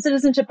looking at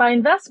citizenship by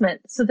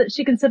investment so that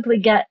she can simply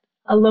get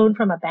a loan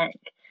from a bank.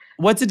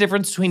 What's the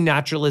difference between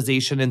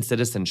naturalization and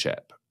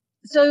citizenship?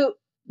 So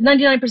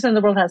 99% of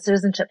the world has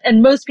citizenship,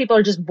 and most people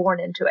are just born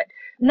into it.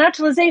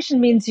 Naturalization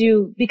means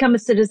you become a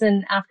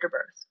citizen after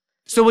birth.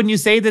 So when you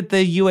say that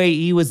the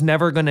UAE was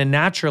never going to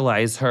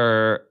naturalize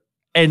her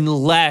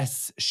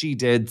unless she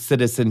did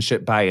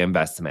citizenship by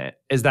investment,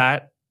 is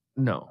that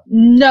no?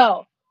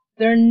 No,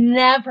 they're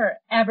never,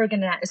 ever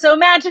going to. So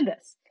imagine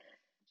this.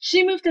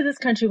 She moved to this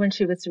country when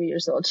she was 3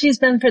 years old. She's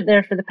been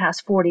there for the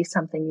past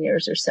 40-something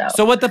years or so.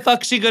 So what the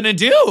fuck's she going to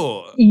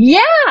do?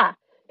 Yeah.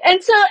 And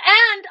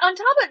on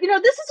top of it,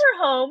 this is her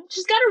home.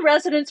 She's got a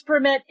residence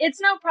permit. It's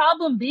no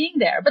problem being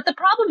there. But the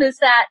problem is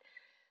that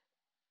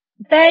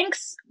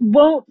banks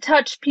won't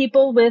touch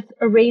people with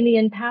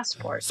Iranian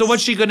passports. So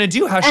what's she going to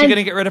do? How's she going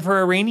to get rid of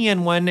her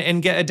Iranian one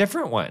and get a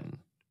different one?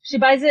 She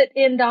buys it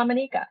in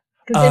Dominica.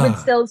 Because they would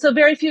still, so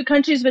very few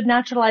countries would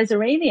naturalize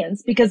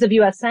Iranians because of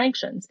U.S.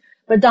 sanctions,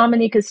 but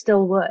Dominica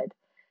still would.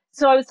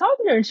 So I was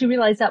talking to her and she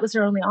realized that was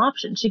her only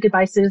option. She could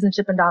buy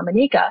citizenship in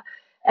Dominica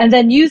and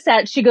then use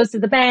that. She goes to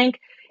the bank.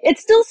 It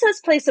still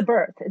says place of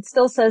birth. It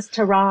still says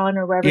Tehran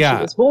or wherever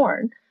she was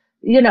born,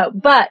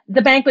 but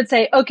the bank would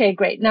say, okay,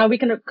 great. Now we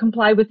can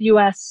comply with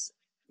U.S.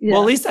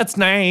 Well, at least that's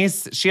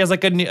nice. She has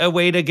like a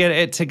way to get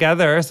it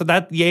together. So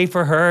that yay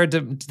for her.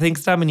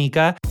 Thanks,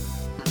 Dominica.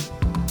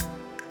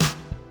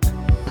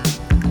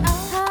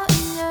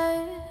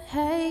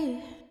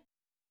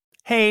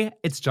 Hey,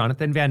 it's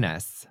Jonathan Van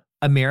Ness.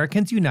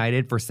 Americans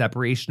United for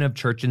Separation of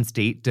Church and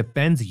State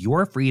defends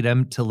your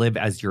freedom to live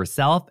as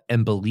yourself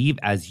and believe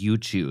as you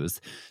choose,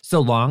 so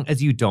long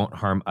as you don't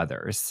harm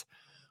others.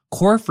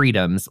 Core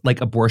freedoms like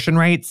abortion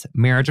rights,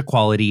 marriage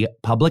equality,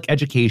 public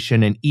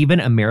education, and even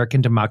American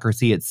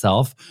democracy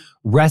itself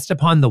rest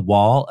upon the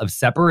wall of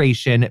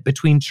separation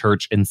between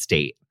church and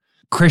state.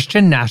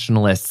 Christian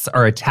nationalists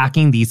are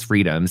attacking these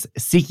freedoms,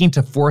 seeking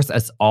to force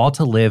us all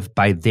to live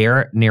by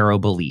their narrow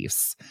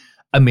beliefs.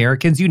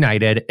 Americans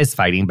United is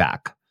fighting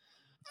back.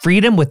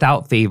 Freedom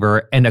without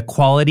favor and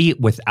equality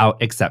without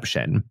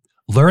exception.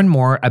 Learn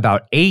more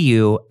about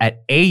AU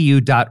at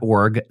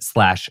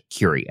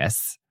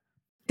au.org/curious.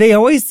 They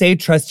always say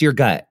trust your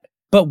gut.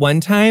 But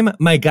one time,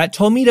 my gut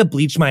told me to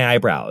bleach my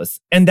eyebrows.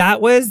 And that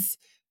was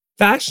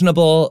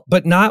fashionable,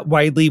 but not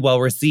widely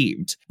well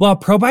received. While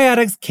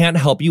probiotics can't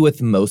help you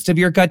with most of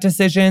your gut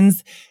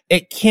decisions,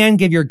 it can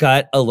give your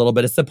gut a little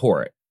bit of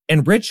support.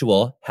 And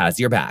Ritual has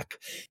your back.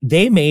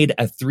 They made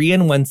a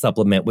 3-in-1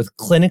 supplement with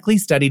clinically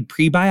studied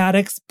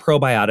prebiotics,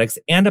 probiotics,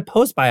 and a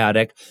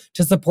postbiotic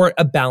to support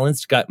a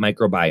balanced gut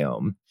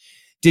microbiome.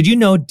 Did you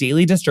know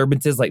daily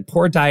disturbances like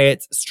poor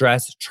diets,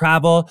 stress,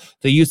 travel,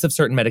 the use of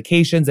certain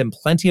medications, and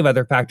plenty of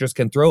other factors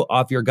can throw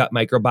off your gut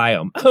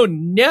microbiome? Oh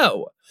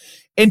no!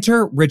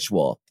 Enter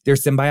Ritual. Their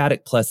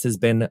Symbiotic Plus has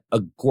been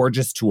a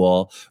gorgeous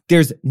tool.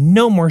 There's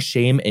no more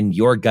shame in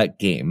your gut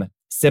game.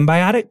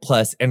 Symbiotic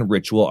Plus and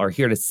Ritual are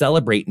here to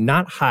celebrate,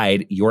 not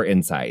hide your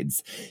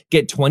insides.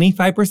 Get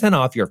 25%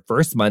 off your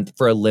first month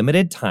for a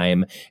limited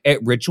time at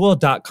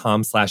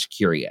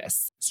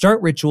ritual.com/curious.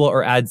 Start Ritual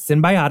or add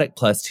Symbiotic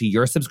Plus to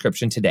your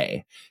subscription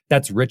today.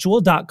 That's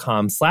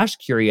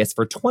ritual.com/curious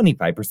for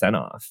 25%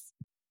 off.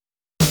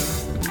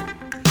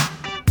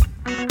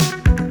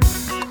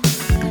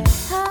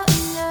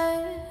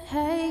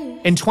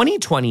 In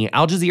 2020,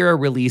 Al Jazeera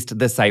released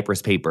the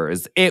Cyprus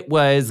Papers. It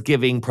was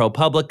giving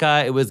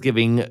ProPublica. It was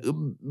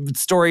giving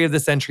Story of the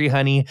Century,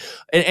 honey.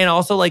 And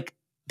also like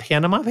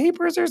Panama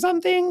Papers or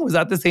something. Was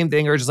that the same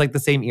thing or just like the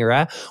same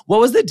era? What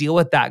was the deal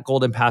with that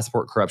golden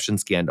passport corruption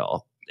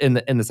scandal in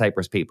the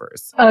Cyprus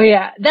Papers? Oh,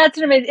 yeah. That's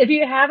an amazing. If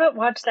you haven't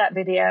watched that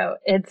video,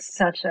 it's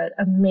such an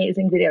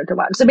amazing video to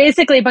watch. So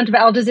basically, a bunch of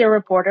Al Jazeera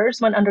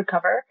reporters went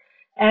undercover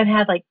and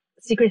had like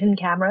secret hidden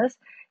cameras.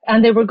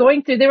 And they were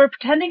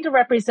pretending to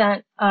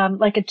represent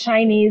like a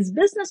Chinese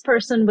business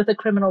person with a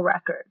criminal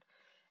record.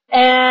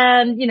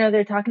 And, you know,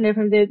 they're talking to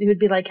him. They would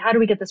be like, how do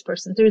we get this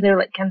person through? They're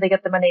like, can they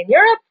get the money in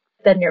Europe?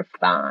 Then you're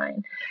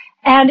fine.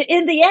 And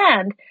in the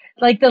end,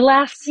 like the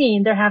last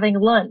scene, they're having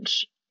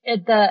lunch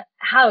at the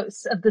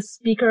house of the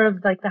Speaker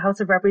of like the House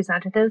of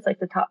Representatives, like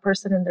the top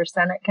person in their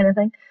Senate kind of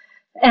thing.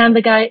 And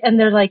the guy, and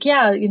they're like,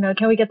 yeah, you know,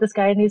 can we get this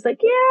guy? And he's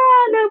like,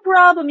 yeah, no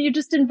problem. You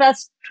just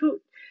invest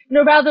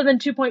rather than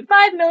 2.5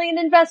 million,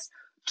 invest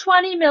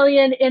 20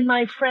 million in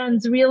my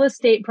friend's real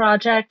estate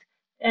project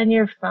and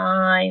you're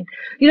fine.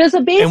 You know,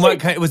 so basically. And what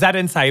kind, was that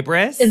in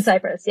Cyprus? In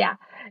Cyprus, yeah.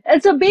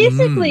 And so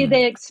basically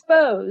they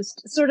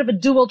exposed sort of a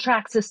dual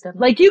track system.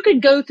 Like you could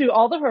go through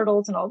all the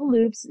hurdles and all the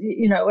loops,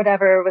 you know,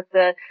 whatever with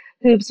the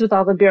hoops with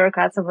all the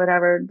bureaucrats and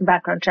whatever, the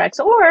background checks,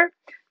 or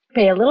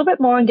pay a little bit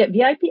more and get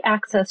VIP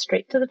access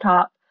straight to the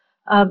top.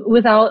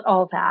 Without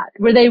all that,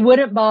 where they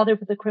wouldn't bother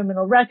with the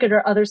criminal record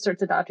or other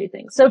sorts of dodgy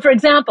things. So, for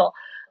example,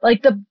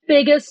 like one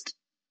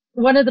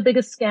of the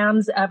biggest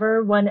scams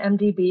ever,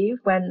 1MDB,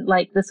 when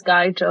like this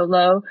guy, Joe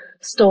Low,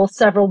 stole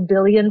several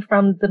billion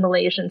from the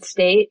Malaysian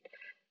state,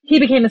 he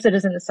became a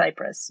citizen of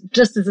Cyprus,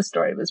 just as the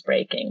story was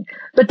breaking.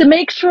 But to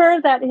make sure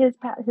that his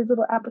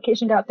little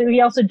application got through,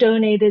 he also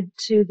donated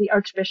to the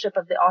Archbishop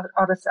of the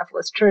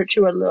Autocephalous Church,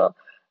 who wrote a little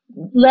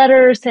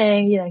letter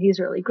saying, you know, he's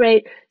really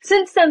great.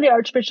 Since then, the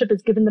Archbishop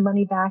has given the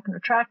money back and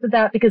retracted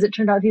that because it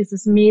turned out he's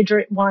this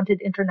major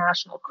wanted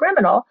international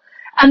criminal.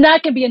 And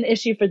that can be an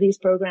issue for these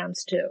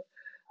programs too.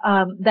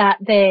 That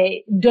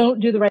they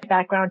don't do the right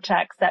background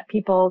checks, that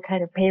people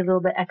kind of pay a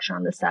little bit extra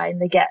on the side and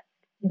they get,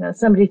 you know,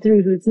 somebody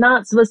through who's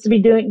not supposed to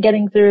be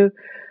getting through,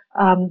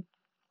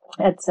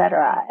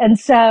 etc. And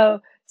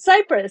so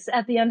Cyprus,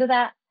 at the end of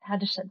that,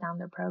 had to shut down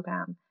their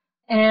program.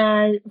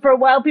 And for a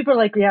while, people are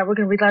like, yeah, we're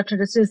going to relaunch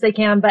it as soon as they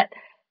can, but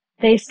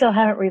they still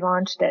haven't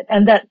relaunched it.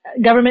 And that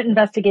government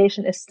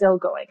investigation is still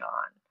going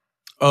on.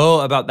 Oh,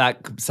 about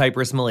that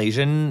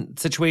Cyprus-Malaysian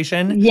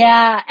situation?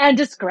 Yeah, and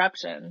just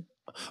corruption.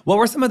 What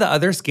were some of the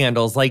other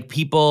scandals? Like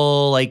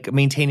people like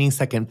maintaining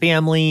second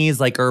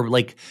families, we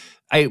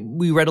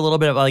read a little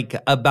bit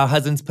about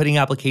husbands putting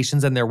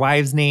applications in their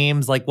wives'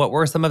 names. Like what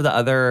were some of the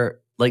other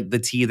like the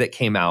tea that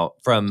came out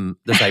from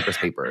the Cyprus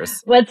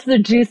Papers? What's the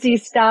juicy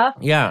stuff?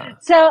 Yeah.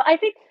 So I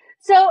think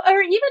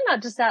or even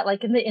not just that,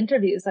 like in the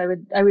interviews I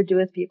would do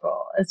with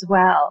people as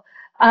well.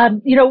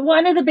 You know,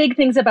 one of the big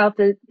things about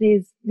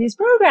these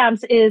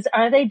programs is,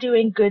 are they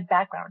doing good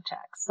background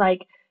checks?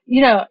 Like,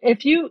 you know,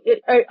 if you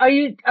are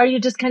you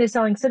just kind of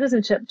selling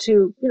citizenship to,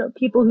 you know,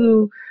 people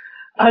who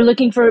are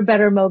looking for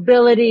better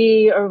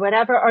mobility or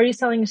whatever? Are you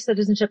selling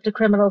citizenship to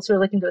criminals who are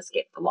looking to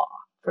escape the law,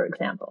 for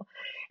example?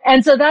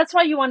 And so that's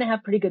why you want to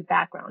have pretty good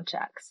background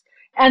checks.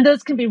 And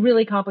those can be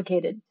really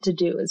complicated to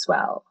do as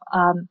well.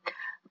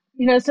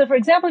 You know, so for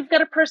example, you've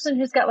got a person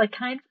who's got like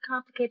kind of a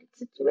complicated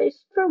situation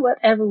for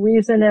whatever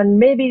reason, and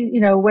maybe, you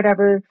know,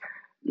 whatever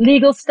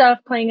legal stuff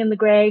playing in the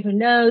gray, who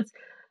knows?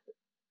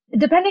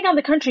 Depending on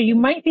the country, you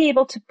might be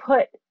able to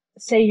put,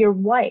 say, your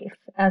wife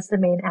as the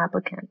main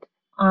applicant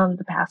on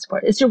the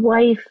passport. Is your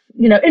wife,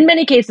 you know, in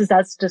many cases,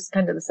 that's just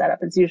kind of the setup.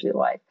 It's usually the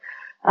wife.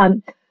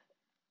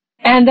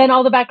 And then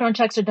all the background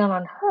checks are done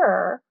on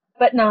her,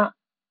 but not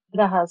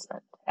the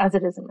husband, as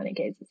it is in many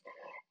cases.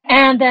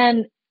 And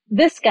then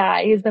this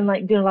guy, who's been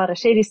like doing a lot of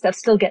shady stuff,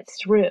 still gets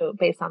through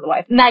based on the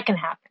wife. And that can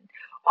happen.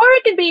 Or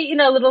it could be, you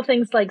know, little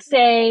things like,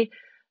 say,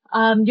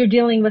 you're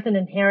dealing with an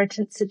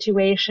inheritance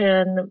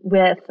situation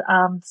with,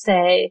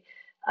 say,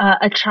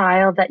 a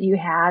child that you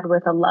had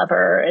with a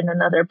lover in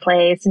another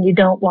place, and you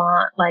don't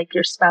want like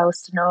your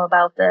spouse to know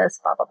about this,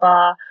 blah, blah,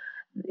 blah.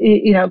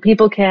 You know,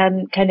 people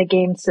can kind of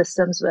game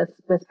systems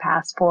with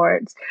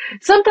passports.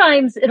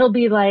 Sometimes it'll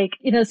be like,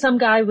 you know, some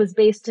guy was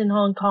based in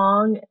Hong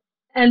Kong,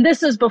 and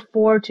this was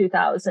before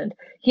 2000.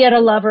 He had a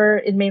lover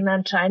in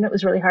mainland China. It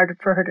was really hard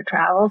for her to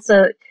travel.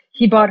 So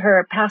he bought her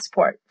a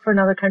passport for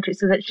another country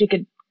so that she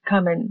could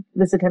come and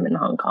visit him in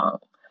Hong Kong.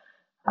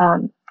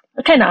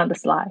 kind of on the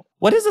sly.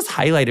 What has this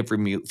highlighted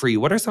for you?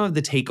 What are some of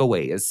the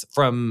takeaways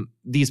from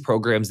these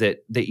programs that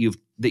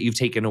you've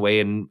taken away,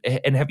 and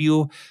have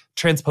you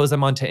transposed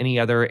them onto any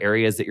other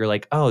areas that you're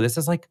like, oh, this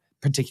is like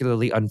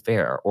particularly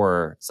unfair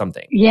or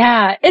something?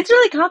 Yeah, it's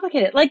really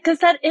complicated. Like, because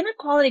that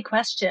inequality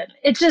question,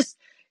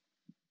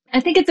 I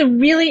think it's a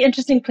really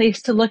interesting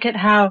place to look at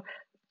how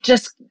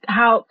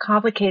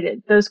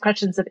complicated those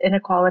questions of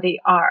inequality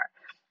are.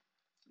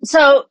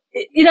 So,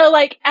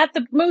 like at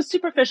the most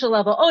superficial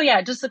level, oh yeah,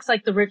 it just looks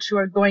like the rich who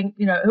are going,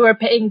 who are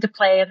paying to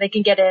play and they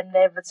can get in,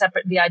 they have a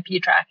separate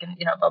VIP track and,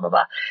 blah, blah,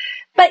 blah.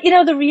 But,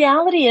 the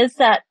reality is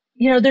that,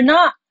 they're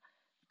not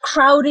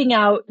crowding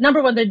out.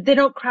 Number one, they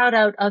don't crowd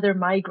out other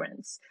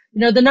migrants.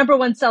 The number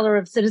one seller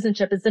of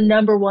citizenship is the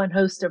number one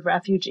host of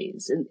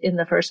refugees in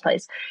the first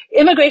place.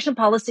 Immigration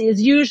policy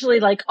is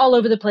usually like all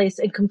over the place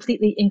and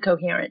completely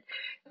incoherent,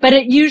 but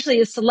it usually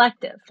is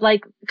selective.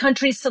 Like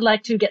countries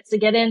select who gets to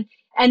get in.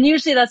 And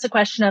usually that's a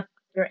question of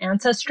your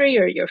ancestry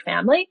or your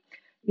family.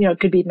 It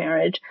could be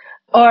marriage,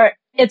 or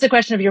it's a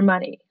question of your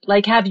money.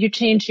 Like, have you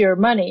changed your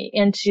money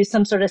into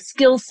some sort of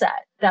skill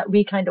set that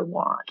we kind of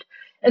want?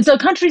 And so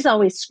countries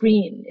always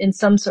screen in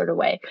some sort of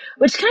way,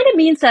 which kind of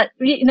means that,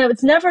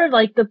 it's never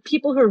like the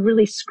people who are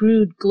really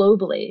screwed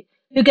globally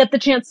who get the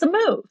chance to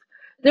move.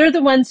 They're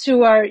the ones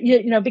who are,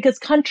 because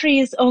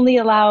countries only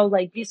allow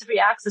like visa-free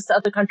access to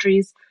other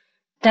countries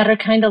that are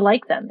kind of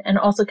like them and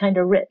also kind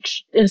of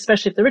rich, and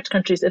especially if the rich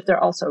countries, if they're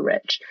also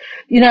rich,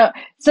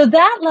 so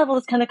that level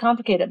is kind of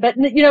complicated. But,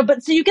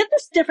 so you get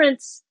this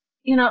difference,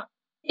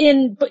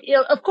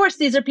 of course,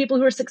 these are people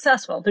who are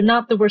successful. They're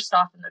not the worst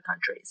off in their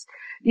countries,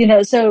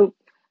 so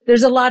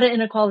there's a lot of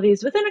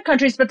inequalities within the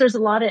countries, but there's a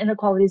lot of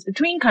inequalities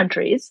between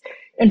countries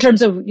in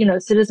terms of,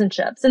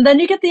 citizenships. And then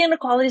you get the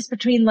inequalities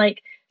between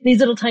like these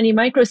little tiny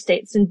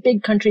microstates and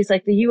big countries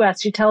like the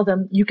US. You tell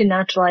them you can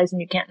naturalize and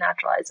you can't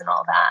naturalize and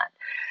all that.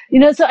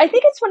 So I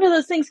think it's one of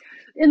those things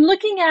in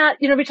looking at,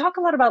 we talk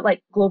a lot about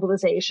like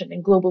globalization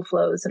and global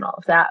flows and all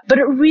of that, but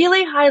it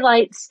really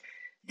highlights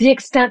the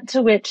extent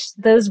to which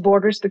those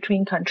borders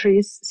between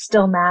countries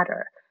still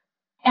matter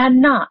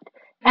and not,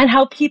 and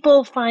how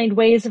people find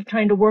ways of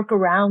trying to work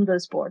around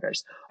those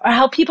borders, or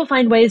how people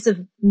find ways of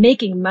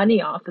making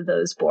money off of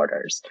those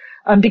borders.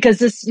 Because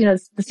this,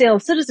 the sale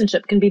of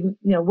citizenship can be,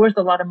 worth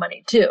a lot of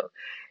money too.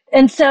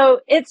 And so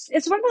it's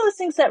one of those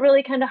things that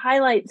really kind of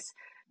highlights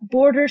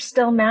borders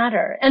still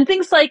matter. And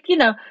things like,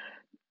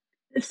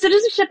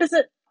 citizenship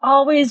isn't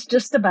always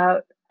just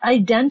about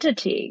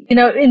identity.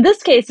 In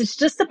this case, it's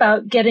just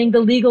about getting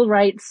the legal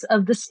rights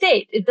of the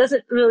state. It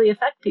doesn't really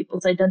affect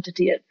people's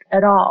identity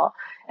at all.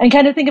 And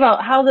kind of think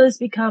about how those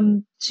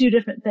become two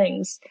different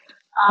things,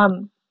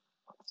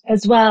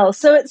 as well.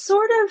 So it's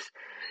sort of,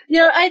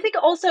 I think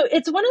also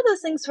it's one of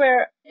those things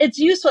where it's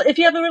useful if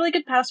you have a really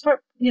good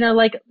passport,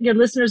 like your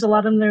listeners, a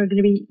lot of them are going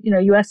to be,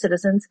 US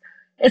citizens.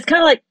 It's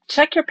kind of like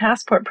check your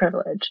passport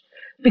privilege,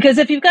 because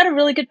if you've got a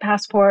really good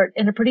passport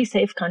in a pretty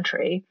safe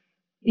country,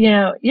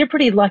 you're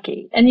pretty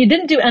lucky, and you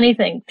didn't do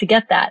anything to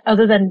get that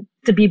other than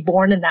to be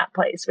born in that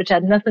place, which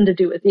had nothing to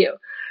do with you,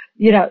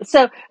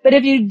 so, but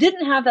if you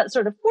didn't have that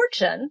sort of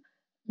fortune,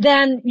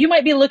 then you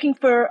might be looking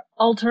for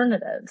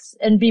alternatives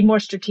and be more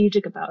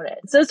strategic about it.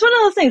 So it's one of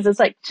those things. It's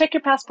like, check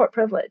your passport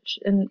privilege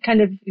and kind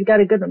of, you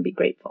got a good one, be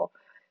grateful.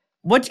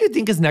 What do you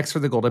think is next for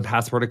the golden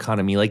passport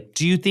economy? Like,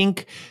 do you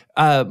think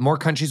more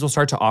countries will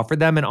start to offer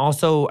them? And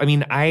also, I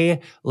mean,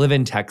 I live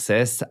in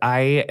Texas.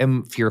 I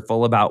am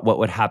fearful about what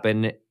would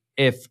happen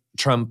if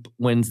Trump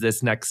wins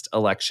this next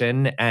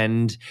election.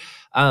 And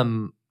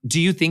do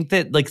you think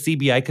that like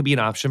CBI could be an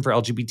option for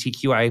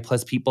LGBTQI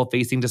plus people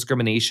facing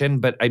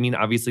discrimination? But I mean,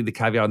 obviously the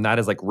caveat on that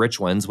is like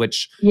rich ones,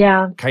 which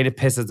kind of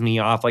pisses me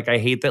off. Like, I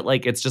hate that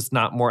like it's just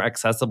not more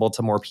accessible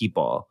to more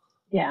people.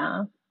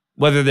 Yeah.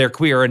 Whether they're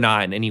queer or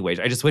not in any way.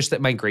 I just wish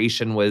that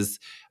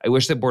I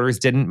wish that borders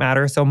didn't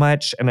matter so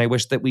much. And I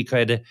wish that we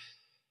could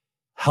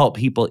help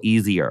people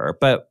easier.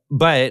 But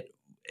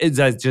as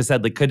I just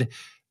said, like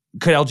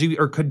how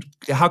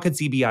could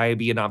CBI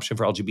be an option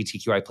for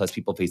LGBTQI plus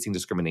people facing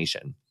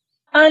discrimination?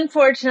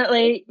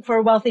 Unfortunately,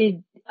 for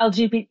wealthy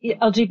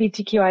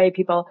LGBTQIA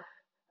people,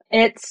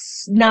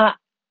 it's not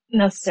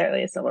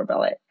necessarily a silver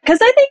bullet. Because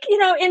I think,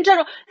 in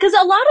general, because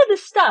a lot of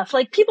this stuff,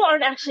 like people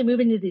aren't actually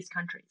moving to these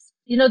countries.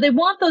 They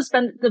want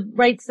the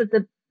rights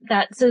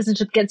that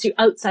citizenship gets you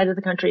outside of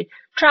the country.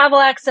 Travel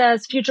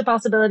access, future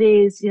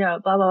possibilities, blah,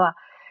 blah,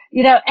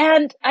 blah.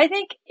 And I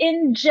think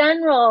in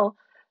general,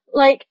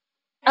 like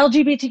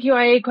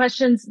LGBTQIA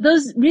questions,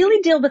 those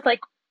really deal with like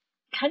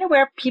kind of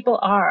where people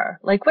are,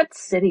 like what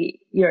city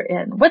you're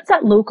in, what's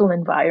that local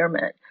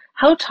environment,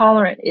 how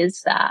tolerant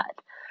is that?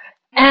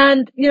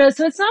 And,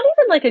 so it's not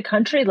even like a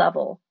country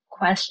level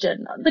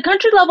question. The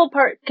country level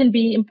part can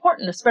be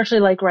important, especially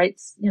like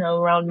rights,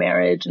 around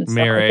marriage and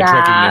stuff like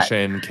that.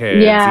 Recognition,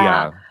 kids,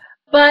 yeah.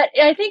 But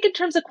I think in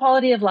terms of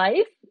quality of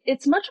life,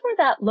 it's much more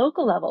that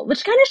local level,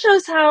 which kind of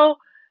shows how,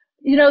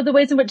 the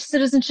ways in which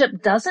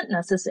citizenship doesn't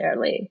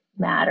necessarily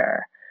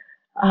matter.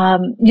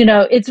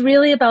 It's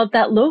really about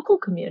that local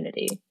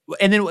community.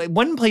 And then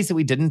one place that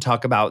we didn't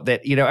talk about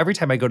that, every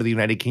time I go to the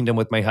United Kingdom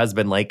with my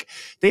husband, like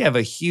they have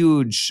a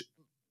huge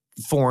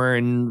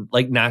foreign,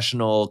 like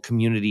national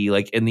community,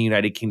 like in the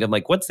United Kingdom.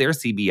 Like what's their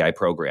CBI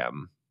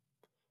program?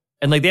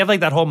 And like they have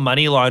like that whole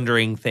money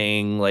laundering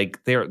thing.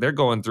 Like they're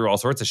going through all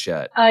sorts of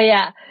shit. Oh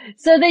yeah.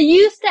 So they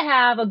used to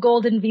have a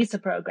golden visa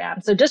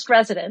program. So just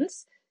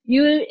residents,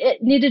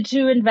 it needed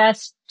to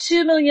invest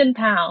 £2 million.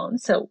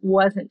 So it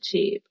wasn't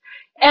cheap.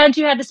 And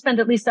you had to spend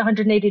at least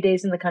 180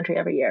 days in the country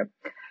every year.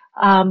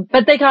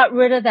 But they got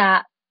rid of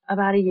that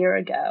about a year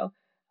ago.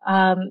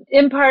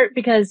 In part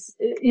because,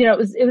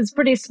 it was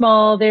pretty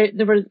small. There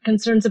were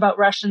concerns about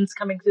Russians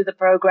coming through the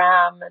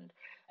program and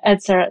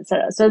et cetera, et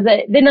cetera. So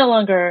they no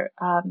longer,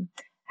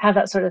 have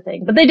that sort of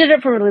thing, but they did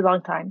it for a really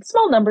long time.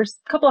 Small numbers,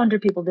 a couple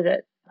hundred people did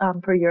it,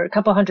 per year, a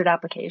couple hundred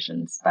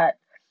applications, but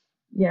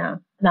yeah,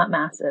 not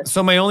massive.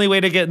 So my only way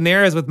to get in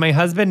there is with my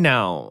husband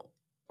now,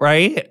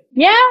 right?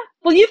 Yeah.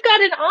 Well, you've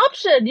got an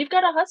option. You've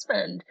got a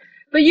husband.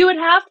 But you'd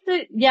have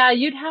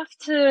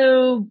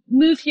to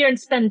move here and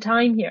spend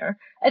time here.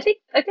 I think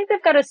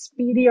they've got a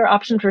speedier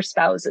option for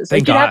spouses.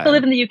 Thank you'd God. have to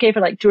live in the UK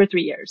for like 2 or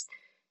 3 years.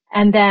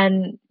 And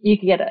then you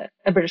could get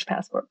a British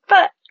passport.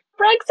 But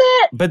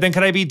Brexit! But then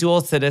could I be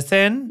dual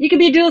citizen? You could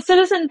be dual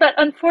citizen, but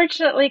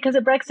unfortunately, because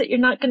of Brexit, you're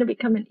not going to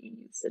become an EU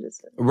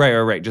citizen.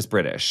 Right. Just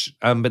British.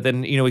 But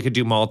then, we could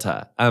do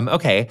Malta.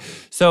 Okay.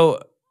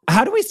 So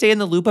how do we stay in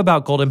the loop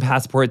about golden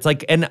passports?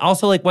 Like, and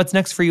also like, what's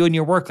next for you in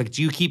your work? Like,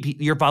 do you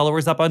keep your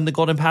followers up on the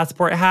golden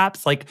passport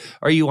apps? Like,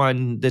 are you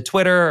on the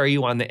Twitter? Are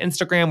you on the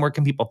Instagram? Where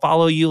can people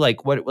follow you?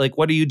 Like, what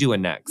are you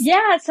doing next?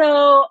 Yeah.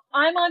 So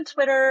I'm on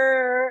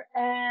Twitter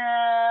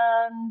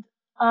and,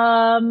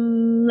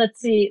 let's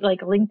see,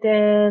 like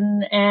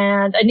LinkedIn,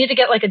 and I need to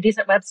get like a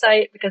decent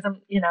website because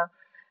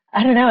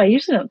I don't know. I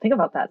usually don't think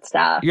about that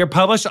stuff. You're a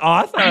published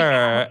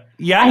author.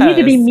 Yes. I need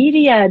to be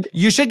mediated.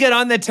 You should get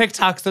on the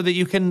TikTok so that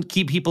you can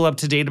keep people up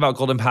to date about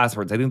golden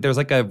passports. I think there's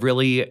like a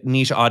really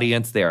niche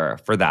audience there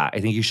for that. I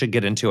think you should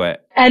get into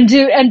it. And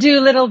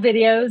do little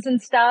videos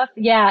and stuff.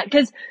 Yeah.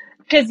 Cause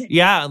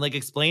yeah, and like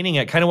explaining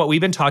it, kind of what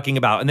we've been talking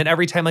about. And then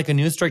every time like a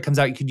news story comes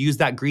out, you could use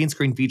that green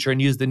screen feature and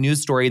use the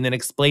news story and then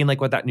explain like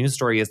what that news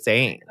story is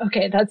saying.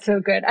 Okay, that's so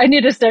good. I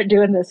need to start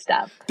doing this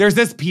stuff. There's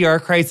this PR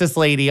crisis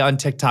lady on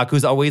TikTok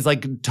who's always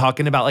like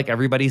talking about like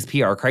everybody's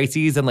PR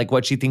crises and like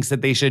what she thinks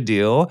that they should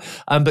do.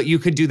 But you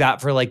could do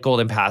that for like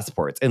golden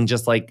passports and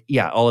just like,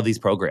 yeah, all of these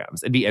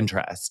programs. It'd be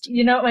interest.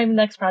 You know what my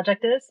next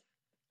project is?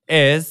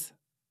 Is?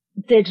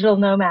 Digital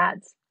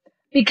nomads.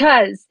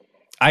 Because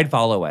I'd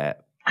follow it.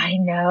 I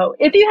know.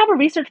 If you have a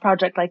research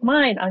project like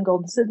mine on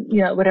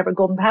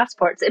golden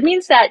passports, it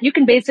means that you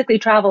can basically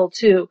travel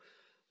to,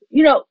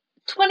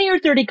 20 or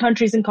 30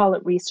 countries and call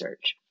it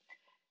research.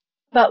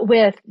 But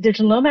with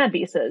digital nomad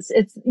visas,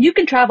 you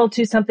can travel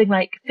to something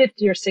like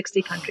 50 or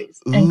 60 countries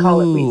and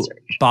call it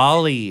research.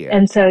 Bali.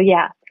 And so,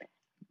 yeah,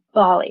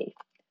 Bali,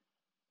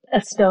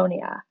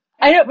 Estonia.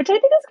 I know, which I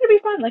think is going to be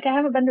fun. Like, I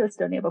haven't been to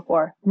Estonia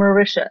before.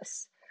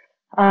 Mauritius,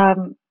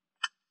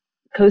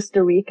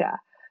 Costa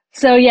Rica.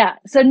 So yeah.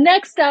 So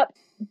next up,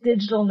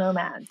 digital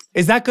nomads.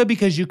 Is that good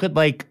because you could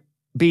like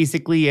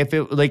basically if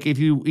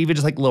you even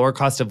just like lower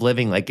cost of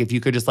living, like if you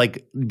could just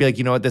like be like,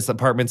 you know what, this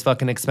apartment's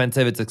fucking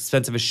expensive. It's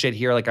expensive as shit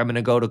here. Like I'm going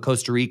to go to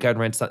Costa Rica and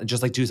rent something,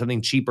 just like do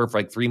something cheaper for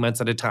like 3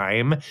 months at a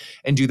time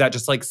and do that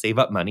just like save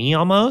up money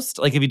almost.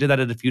 Like if you did that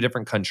in a few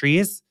different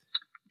countries.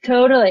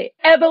 Totally.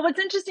 But what's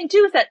interesting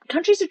too is that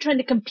countries are trying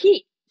to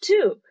compete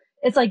too.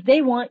 It's like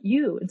they want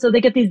you. And so they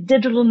get these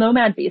digital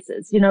nomad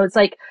visas. It's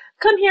like,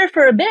 come here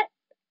for a bit.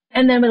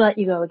 And then we let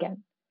you go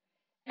again.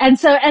 And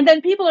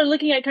then people are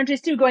looking at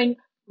countries too going,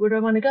 where do I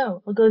want to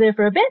go? I'll go there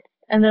for a bit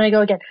and then I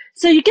go again.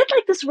 So you get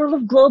like this world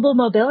of global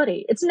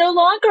mobility. It's no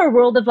longer a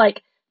world of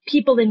like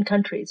people in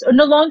countries or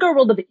no longer a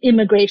world of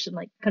immigration,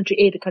 like country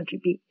A to country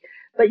B,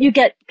 but you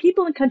get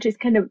people in countries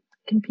kind of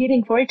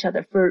competing for each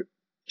other for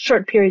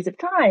short periods of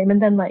time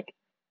and then like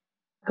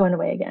going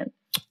away again.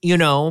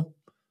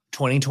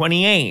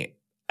 2028.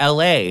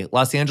 LA,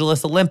 Los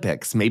Angeles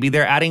Olympics. Maybe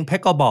they're adding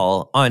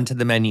pickleball onto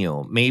the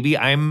menu.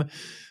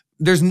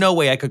 There's no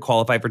way I could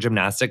qualify for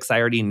gymnastics. I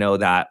already know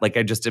that. Like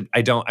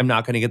I'm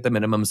not going to get the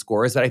minimum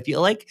scores, but I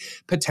feel like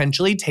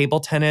potentially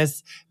table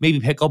tennis, maybe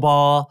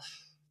pickleball.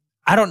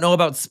 I don't know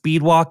about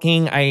speed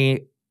walking. I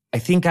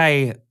think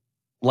I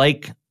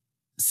like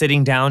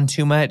sitting down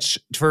too much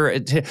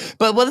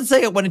but let's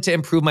say I wanted to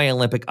improve my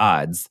Olympic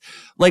odds.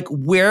 Like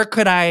where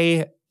could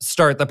I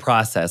start the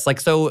process? Like,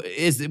 so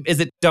is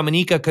it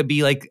Dominica could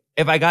be like,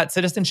 if I got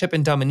citizenship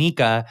in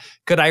Dominica,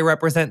 could I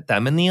represent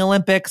them in the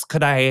Olympics?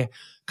 Could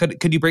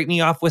you break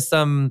me off with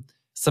some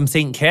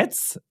St.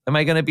 Kitts? Am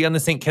I going to be on the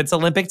St. Kitts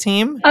Olympic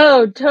team?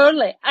 Oh,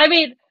 totally. I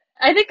mean,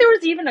 I think there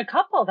was even a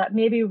couple that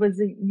maybe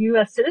was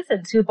U.S.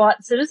 citizens who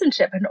bought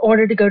citizenship in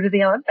order to go to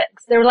the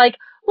Olympics. They were like,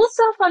 we'll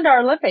self-fund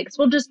our Olympics.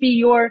 We'll just be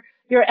your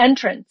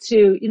entrant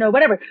to,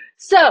 whatever.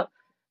 So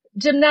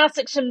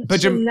Gymnastics.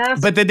 But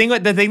the thing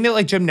that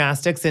like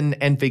gymnastics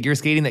and figure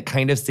skating that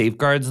kind of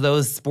safeguards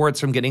those sports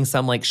from getting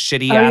some like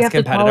shitty you ass have to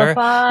competitor.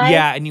 qualify?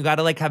 Yeah, and you got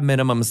to like have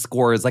minimum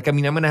scores. Like, I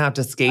mean, I'm going to have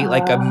to skate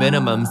like a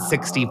minimum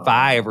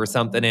 65 or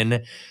something.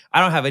 And I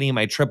don't have any of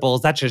my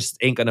triples. That just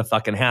ain't going to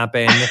fucking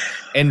happen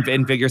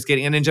in figure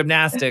skating. And in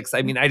gymnastics,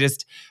 I mean,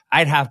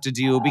 I'd have to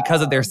do,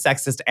 because of their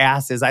sexist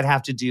asses, I'd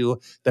have to do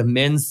the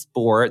men's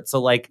sport.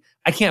 So like,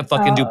 I can't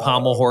fucking do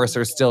pommel horse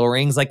or still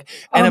rings. Like,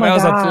 and if I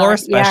was a floor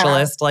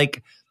specialist,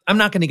 like, I'm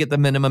not going to get the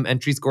minimum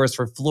entry scores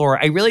for floor.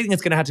 I really think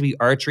it's going to have to be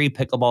archery,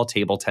 pickleball,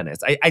 table tennis.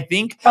 I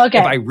think if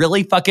I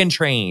really fucking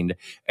trained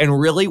and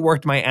really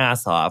worked my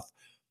ass off,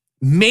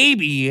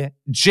 maybe,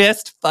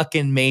 just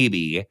fucking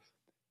maybe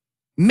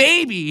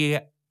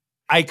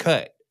I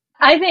could.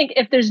 I think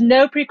if there's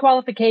no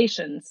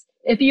pre-qualifications,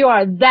 if you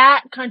are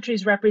that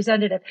country's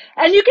representative,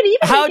 and you can even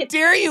How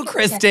dare you,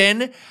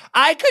 Kristin? Okay.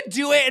 I could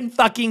do it in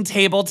fucking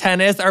table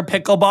tennis or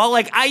pickleball.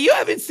 Like, you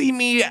haven't seen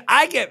me.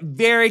 I get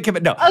very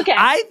committed. No. Okay.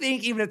 I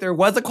think even if there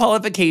was a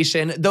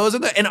qualification, those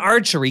are in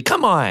archery.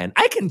 Come on.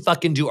 I can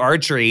fucking do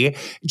archery.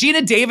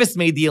 Gina Davis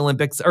made the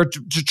Olympics or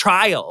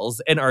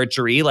trials in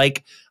archery.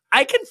 Like,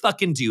 I can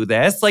fucking do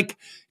this. Like,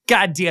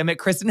 God damn it,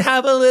 Kristin,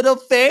 have a little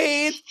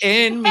faith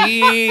in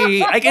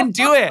me. I can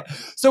do it.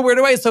 So where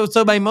do I, so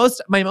my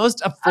most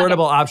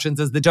affordable options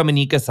is the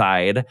Dominica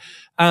side.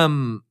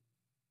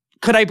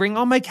 Could I bring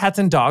all my cats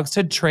and dogs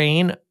to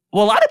train?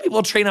 Well, a lot of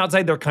people train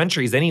outside their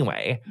countries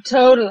anyway.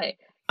 Totally.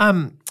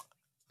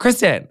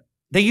 Kristin,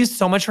 thank you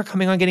so much for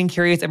coming on Getting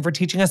Curious and for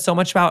teaching us so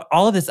much about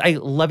all of this. I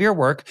love your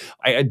work.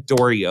 I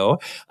adore you.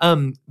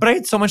 But I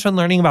had so much fun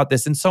learning about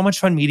this and so much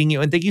fun meeting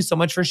you. And thank you so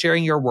much for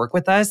sharing your work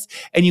with us.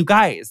 And you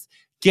guys,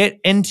 get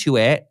into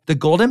it. The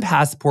Golden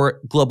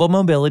Passport, Global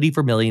Mobility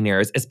for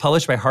Millionaires is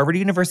published by Harvard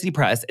University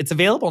Press. It's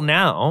available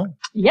now.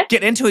 Yep.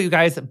 Get into it, you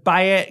guys.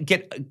 Buy it.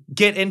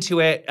 Get into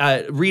it.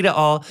 Read it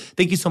all.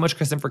 Thank you so much,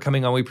 Kristin, for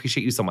coming on. We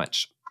appreciate you so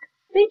much.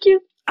 Thank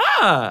you.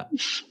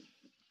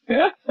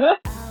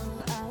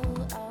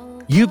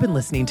 You've been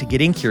listening to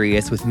Getting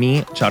Curious with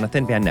me,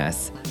 Jonathan Van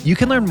Ness. You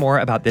can learn more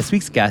about this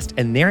week's guest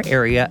and their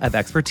area of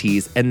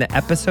expertise in the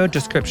episode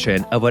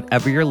description of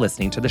whatever you're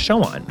listening to the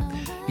show on.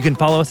 You can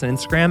follow us on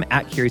Instagram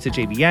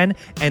 @CuriousAtJVN.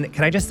 And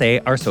can I just say,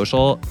 our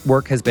social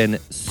work has been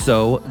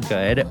so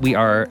good. We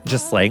are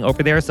just slaying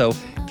over there. So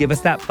give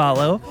us that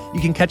follow.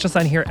 You can catch us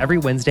on here every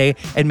Wednesday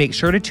and make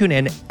sure to tune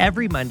in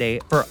every Monday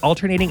for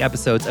alternating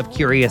episodes of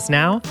Curious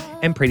Now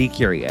and Pretty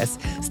Curious.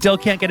 Still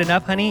can't get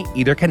enough, honey?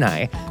 Either can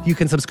I. You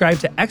can subscribe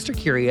to Extra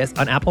Curious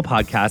on Apple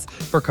Podcasts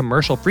for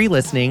commercial-free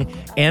listening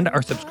and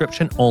our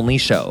subscription-only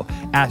show,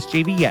 Ask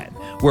JVN,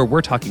 where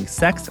we're talking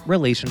sex,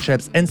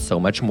 relationships, and so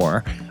much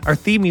more. Our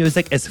theme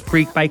music is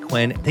Freak by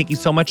Quinn. Thank you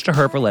so much to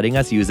her for letting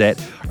us use it.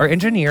 Our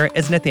engineer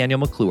is Nathaniel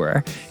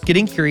McClure.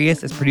 Getting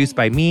Curious is produced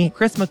by me,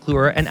 Chris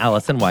McClure, and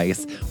Allison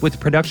Weiss, with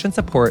production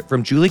support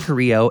from Julie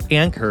Carrillo,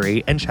 Ann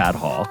Curry, and Chad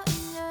Hall.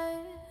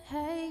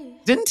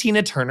 Didn't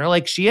Tina Turner,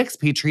 like, she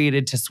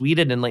expatriated to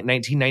Sweden in like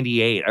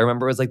 1998. I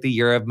remember it was like the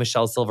year of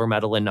Michelle's silver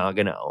medal in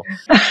Nagano.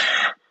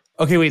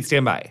 Okay, wait,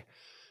 stand by.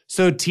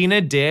 So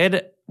Tina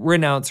did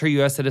renounce her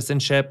U.S.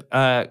 citizenship.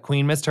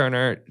 Queen Miss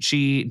Turner,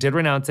 she did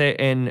renounce it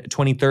in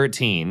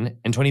 2013.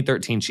 In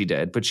 2013 she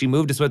did, but she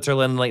moved to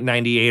Switzerland in like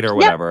 98 or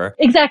whatever.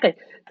 Yep, exactly.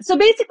 So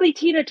basically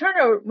Tina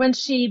Turner, when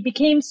she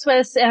became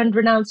Swiss and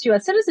renounced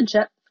U.S.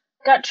 citizenship,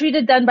 got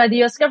treated then by the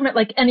U.S. government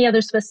like any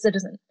other Swiss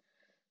citizen.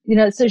 You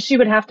know, so she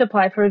would have to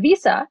apply for a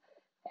visa,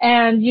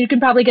 and you can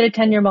probably get a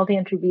 10-year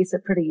multi-entry visa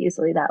pretty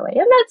easily that way.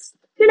 And that's,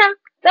 you know,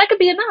 that could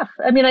be enough.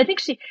 I mean, I think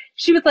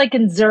she was like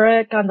in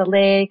Zurich on the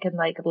lake and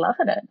like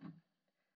loving it.